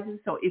prizes.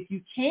 So if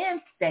you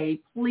can stay,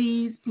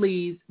 please,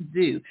 please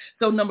do.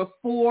 So number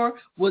 4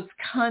 was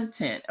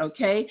content,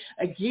 okay?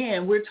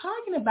 Again, we're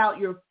talking about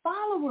your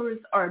followers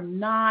are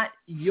not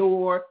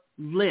your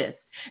list.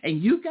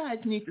 And you guys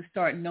need to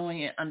start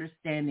knowing and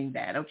understanding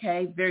that,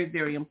 okay? Very,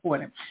 very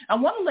important. I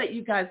want to let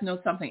you guys know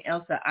something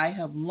else that I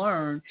have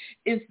learned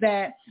is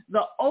that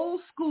the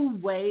old school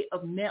way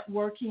of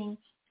networking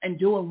and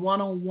doing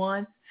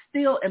one-on-one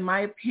still, in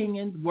my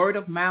opinion, word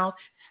of mouth,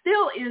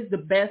 still is the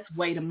best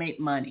way to make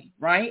money,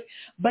 right?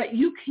 But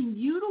you can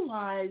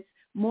utilize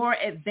more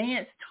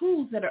advanced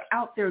tools that are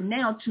out there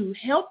now to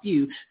help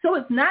you. So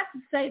it's not to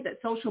say that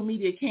social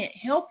media can't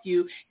help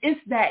you. It's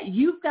that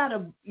you've got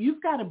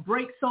to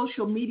break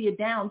social media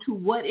down to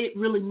what it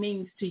really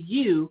means to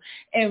you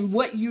and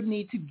what you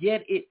need to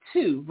get it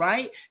to,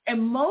 right? And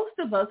most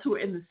of us who are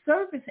in the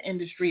service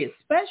industry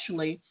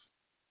especially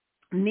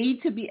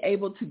need to be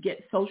able to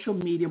get social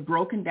media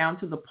broken down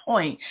to the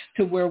point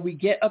to where we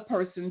get a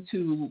person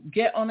to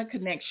get on a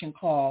connection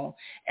call.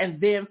 And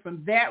then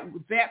from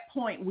that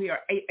point, we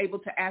are able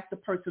to ask the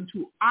person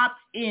to opt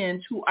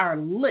in to our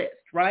list,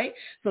 right?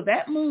 So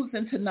that moves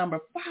into number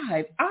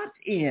 5,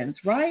 opt-ins,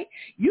 right?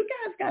 You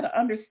guys got to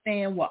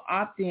understand what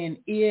opt-in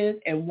is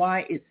and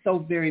why it's so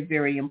very,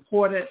 very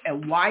important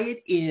and why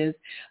it is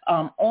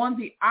on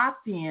the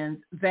opt-ins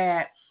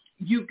that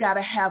you've got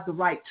to have the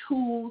right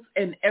tools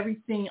and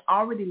everything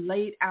already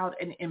laid out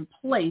and in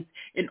place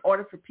in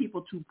order for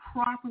people to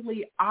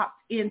properly opt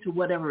into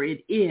whatever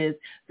it is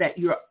that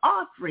you're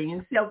offering.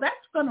 And so that's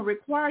going to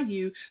require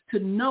you to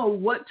know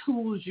what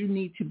tools you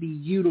need to be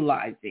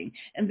utilizing.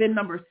 And then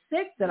number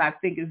 6 that I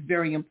think is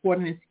very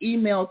important is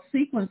email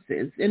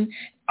sequences. And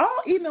all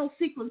email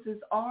sequences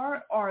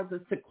are the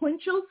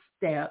sequential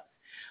steps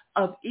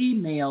of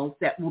emails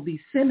that will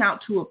be sent out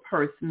to a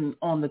person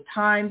on the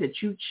time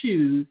that you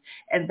choose,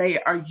 and they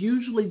are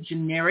usually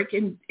generic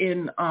in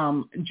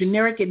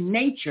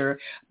nature,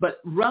 but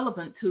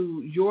relevant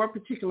to your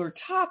particular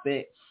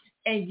topic.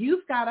 And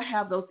you've got to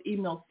have those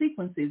email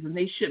sequences, and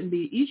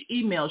each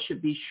email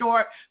should be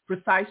short,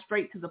 precise,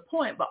 straight to the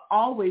point, but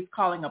always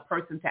calling a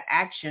person to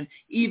action,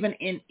 even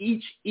in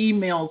each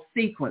email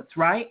sequence,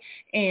 right?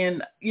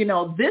 And,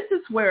 this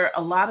is where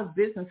a lot of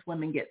business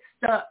women get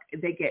stuck,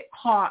 they get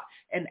caught,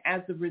 and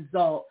as a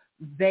result,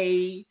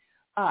 they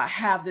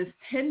have this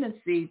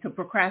tendency to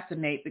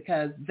procrastinate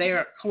because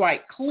they're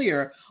quite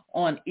clear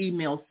on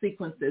email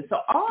sequences. So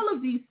all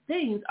of these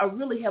things are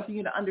really helping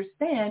you to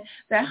understand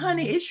that,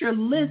 honey, it's your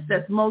list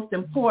that's most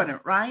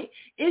important, right?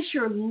 It's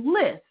your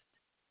list.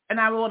 And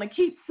I want to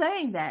keep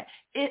saying that.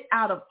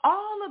 Out of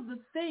all of the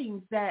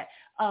things that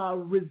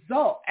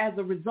result as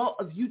a result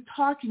of you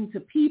talking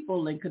to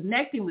people and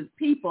connecting with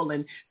people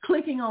and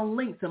clicking on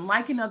links and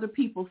liking other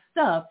people's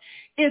stuff,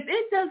 if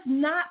it does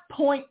not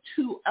point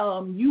to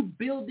you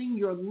building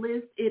your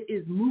list, it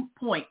is moot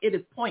point. It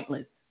is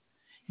pointless.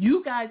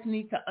 You guys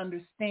need to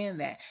understand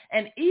that.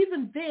 And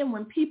even then,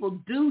 when people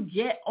do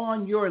get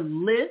on your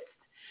list,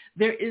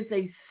 there is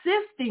a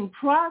sifting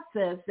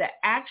process that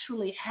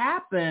actually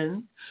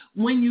happens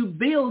when you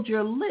build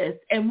your list.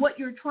 And what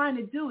you're trying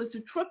to do is a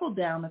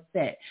trickle-down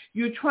effect.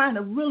 You're trying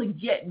to really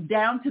get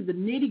down to the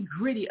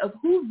nitty-gritty of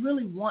who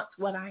really wants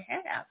what I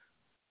have.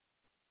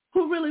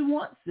 Who really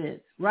wants this,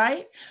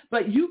 right?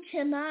 But you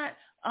cannot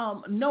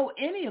know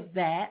any of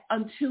that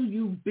until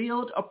you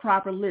build a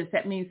proper list.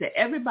 That means that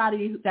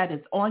everybody that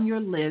is on your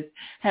list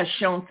has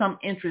shown some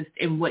interest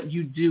in what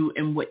you do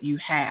and what you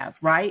have,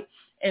 right?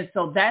 And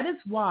so that is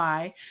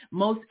why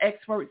most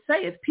experts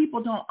say if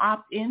people don't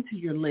opt into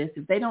your list,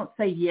 if they don't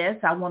say, yes,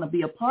 I want to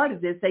be a part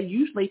of this, they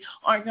usually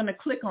aren't going to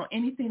click on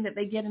anything that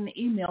they get in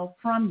the email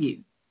from you.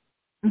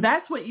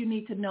 That's what you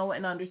need to know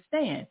and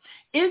understand.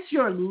 It's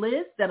your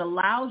list that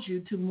allows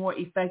you to more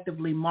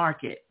effectively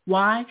market.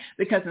 Why?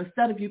 Because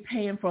instead of you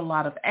paying for a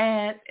lot of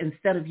ads,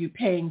 instead of you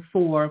paying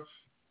for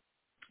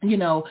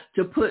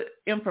to put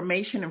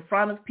information in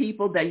front of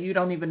people that you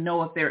don't even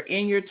know if they're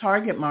in your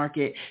target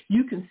market,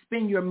 you can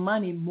spend your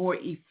money more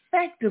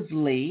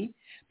effectively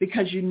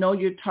because you know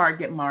your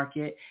target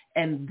market,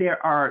 and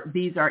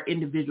these are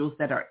individuals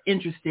that are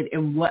interested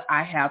in what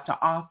I have to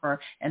offer,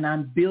 and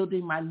I'm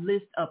building my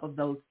list up of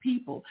those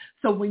people.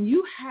 So when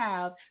you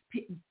have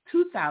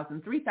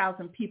 2,000,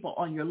 3,000 people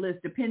on your list,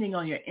 depending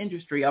on your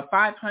industry, or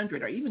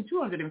 500 or even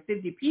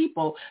 250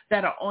 people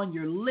that are on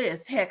your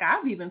list, heck,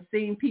 I've even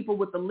seen people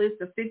with a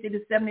list of 50 to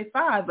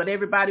 75, but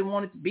everybody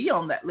wanted to be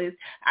on that list.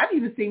 I've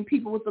even seen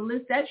people with a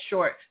list that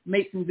short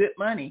make some good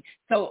money.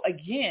 So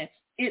again,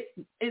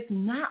 it's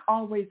not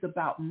always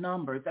about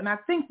numbers. And I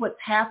think what's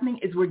happening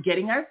is we're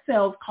getting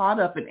ourselves caught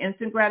up in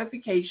instant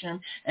gratification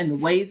and the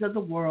ways of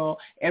the world.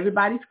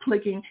 Everybody's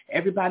clicking.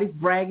 Everybody's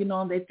bragging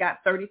on they've got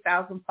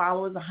 30,000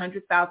 followers,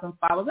 100,000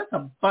 followers. That's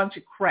a bunch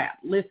of crap.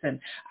 Listen,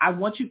 I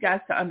want you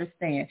guys to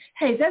understand,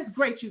 hey, that's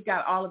great you've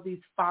got all of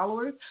these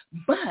followers,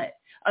 but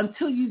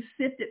until you've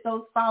sifted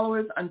those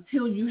followers,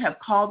 until you have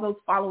called those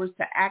followers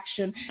to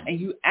action and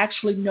you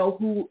actually know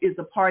who is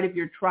a part of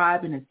your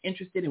tribe and is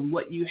interested in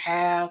what you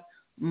have,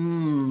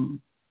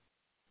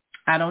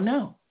 I don't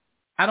know.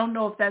 I don't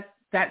know if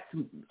that's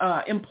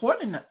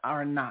important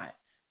or not,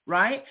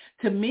 right?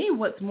 To me,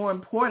 what's more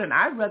important,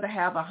 I'd rather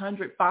have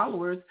 100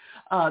 followers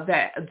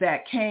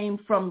that came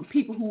from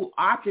people who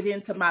opted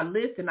into my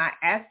list and I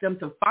asked them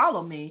to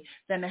follow me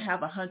than to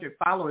have 100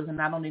 followers and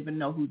I don't even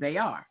know who they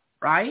are.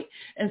 Right?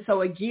 And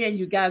so again,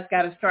 you guys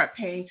got to start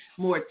paying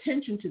more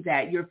attention to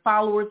that. Your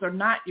followers are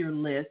not your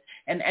list.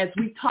 And as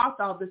we talked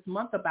all this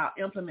month about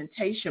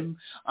implementation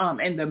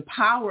and the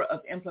power of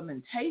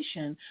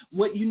implementation,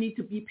 what you need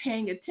to be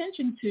paying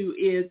attention to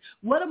is,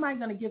 what am I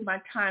going to give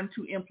my time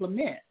to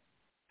implement?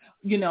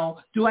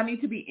 Do I need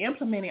to be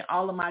implementing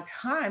all of my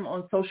time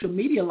on social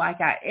media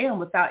like I am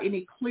without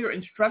any clear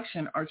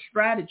instruction or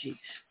strategy?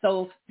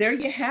 So there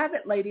you have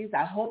it, ladies.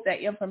 I hope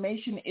that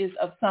information is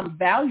of some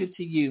value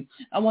to you.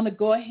 I want to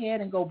go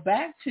ahead and go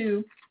back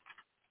to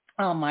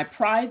my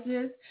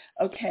prizes.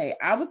 Okay,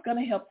 I was going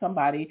to help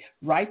somebody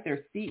write their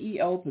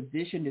CEO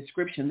position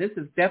description. This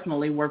is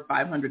definitely worth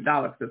 $500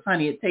 because,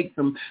 honey, it takes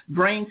some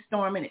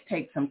brainstorming. It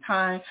takes some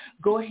time.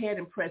 Go ahead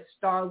and press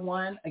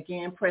 *1.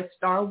 Again, press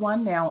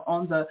 *1 now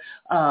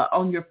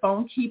on your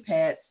phone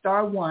keypad,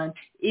 *1,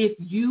 if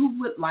you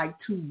would like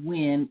to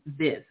win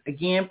this.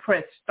 Again,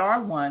 press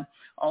 *1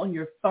 on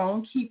your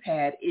phone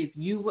keypad if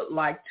you would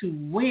like to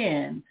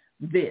win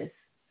this.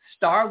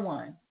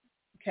 *1.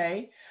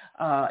 Okay.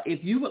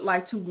 If you would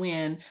like to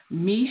win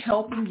me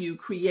helping you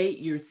create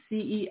your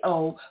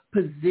CEO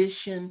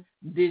position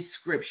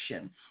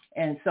description.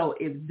 And so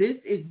if this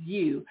is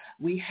you,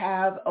 we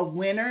have a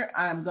winner.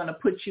 I'm going to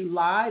put you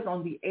live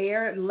on the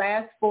air.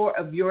 Last four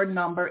of your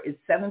number is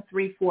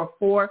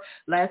 7344.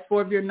 Last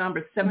four of your number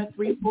is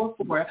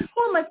 7344.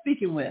 Who am I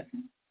speaking with?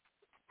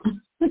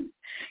 This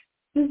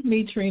is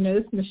me, Trina.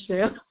 It's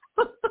Michelle.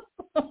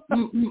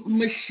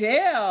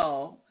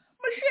 Michelle.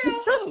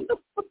 Michelle.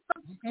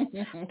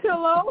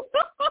 Pillow.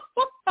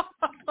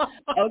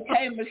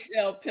 Okay,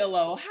 Michelle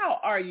Pillow. How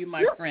are you,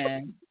 my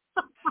friend?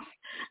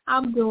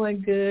 I'm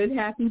doing good.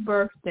 Happy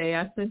birthday.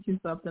 I sent you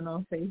something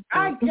on Facebook.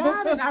 I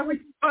got it. I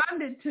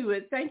responded to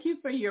it. Thank you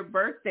for your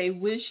birthday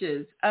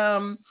wishes.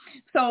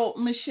 So,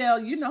 Michelle,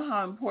 you know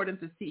how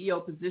important the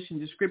CEO position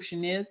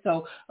description is.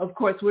 So, of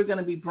course, we're going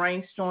to be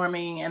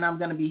brainstorming, and I'm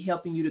going to be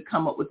helping you to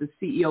come up with the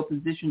CEO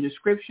position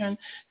description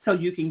so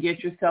you can get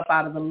yourself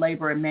out of the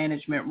labor and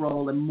management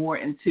role and more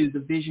into the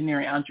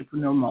visionary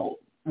entrepreneur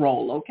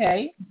role,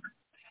 okay?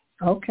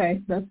 Okay,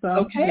 that's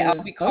okay. Good.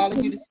 I'll be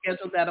calling you to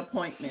schedule that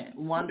appointment.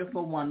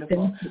 Wonderful,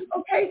 wonderful.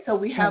 Okay, so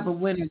we have a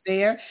winner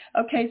there.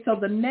 Okay, so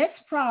the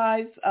next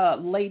prize,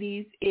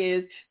 ladies,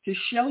 is to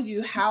show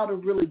you how to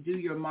really do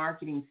your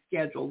marketing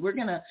schedule.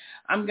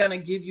 I'm gonna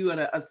give you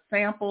a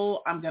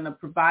sample. I'm gonna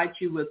provide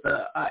you with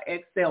a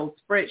Excel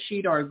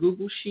spreadsheet or a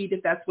Google sheet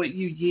if that's what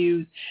you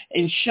use,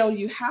 and show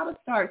you how to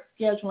start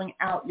scheduling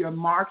out your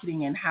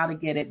marketing and how to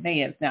get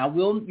advanced. Now,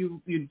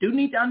 you do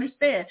need to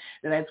understand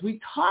that as we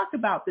talk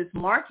about this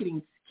marketing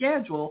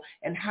schedule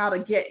and how to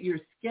get your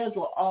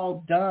schedule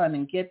all done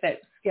and get that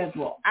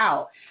schedule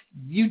out,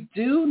 you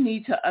do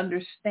need to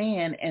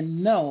understand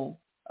and know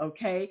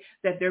okay,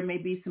 that there may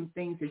be some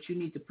things that you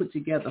need to put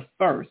together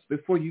first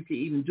before you can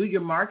even do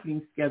your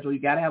marketing schedule. You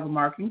got to have a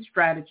marketing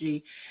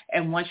strategy.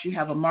 And once you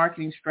have a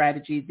marketing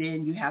strategy,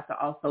 then you have to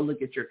also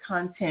look at your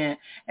content,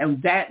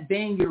 and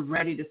then you're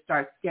ready to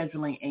start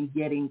scheduling and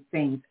getting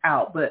things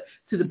out. But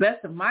to the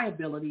best of my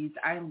abilities,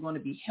 I am going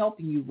to be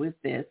helping you with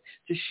this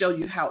to show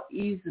you how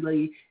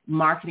easily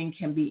marketing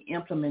can be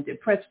implemented.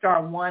 Press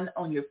star 1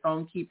 on your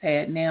phone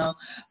keypad now.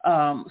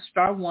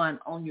 Star 1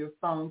 on your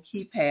phone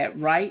keypad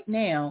right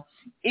now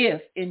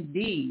if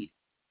indeed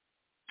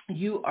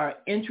you are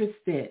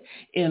interested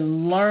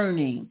in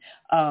learning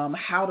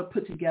how to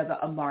put together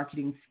a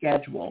marketing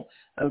schedule.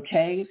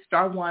 Okay,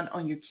 star 1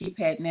 on your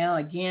keypad now.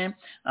 Again,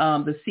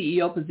 the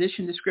CEO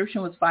position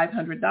description was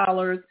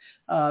 $500,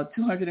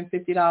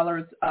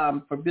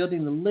 $250 for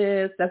building the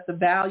list. That's the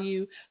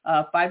value.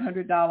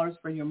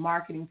 $500 for your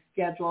marketing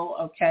schedule.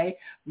 Okay,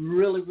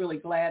 really, really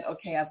glad.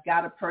 Okay, I've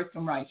got a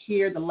person right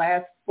here. The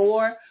last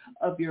 4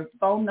 of your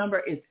phone number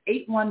is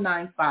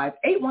 8195.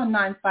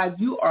 8195,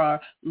 you are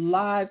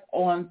live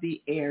on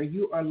the air.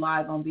 You are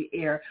live on the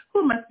air.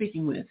 Who am I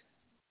speaking with?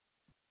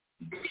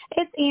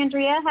 It's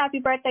Andrea. Happy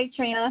birthday,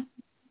 Trina.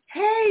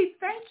 Hey,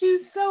 thank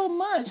you so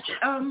much.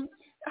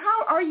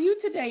 How are you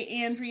today,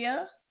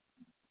 Andrea?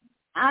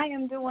 I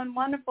am doing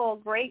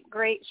wonderful. Great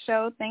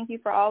show. Thank you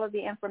for all of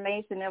the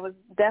information. It was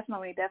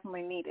definitely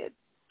needed.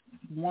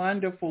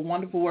 Wonderful,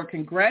 wonderful work.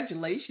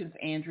 Congratulations,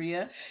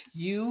 Andrea.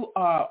 You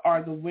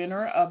are the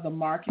winner of the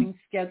marketing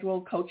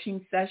schedule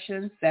coaching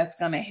sessions. That's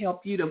going to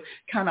help you to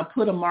kind of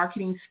put a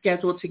marketing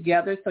schedule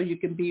together so you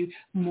can be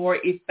more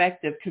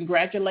effective.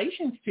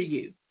 Congratulations to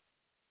you.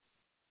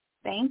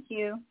 Thank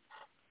you.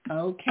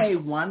 Okay,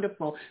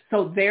 wonderful.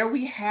 So there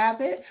we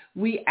have it.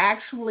 We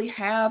actually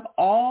have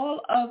all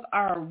of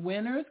our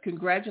winners.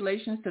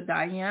 Congratulations to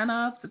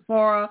Diana,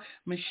 Sephora,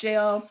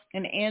 Michelle,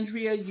 and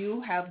Andrea.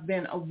 You have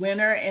been a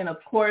winner. And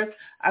of course,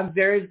 I'm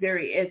very,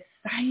 very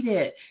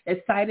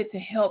excited to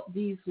help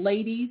these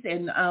ladies,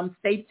 and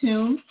stay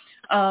tuned.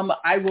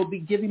 I will be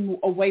giving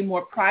away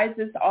more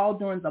prizes all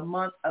during the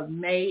month of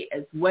May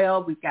as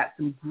well. We've got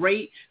some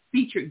great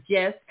featured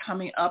guests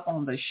coming up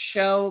on the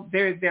show.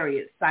 Very, very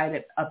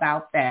excited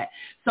about that.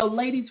 So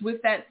ladies,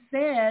 with that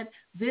said,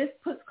 this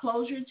puts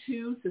closure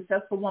to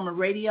Successful Woman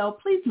Radio.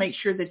 Please make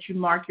sure that you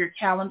mark your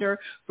calendar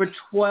for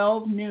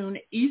 12 noon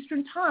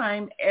Eastern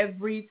time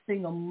every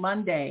single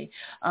Monday.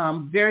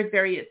 Very,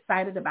 very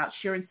excited about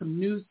sharing some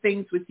new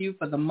things with you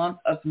for the month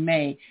of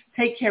May.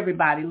 Take care,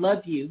 everybody.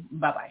 Love you.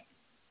 Bye-bye.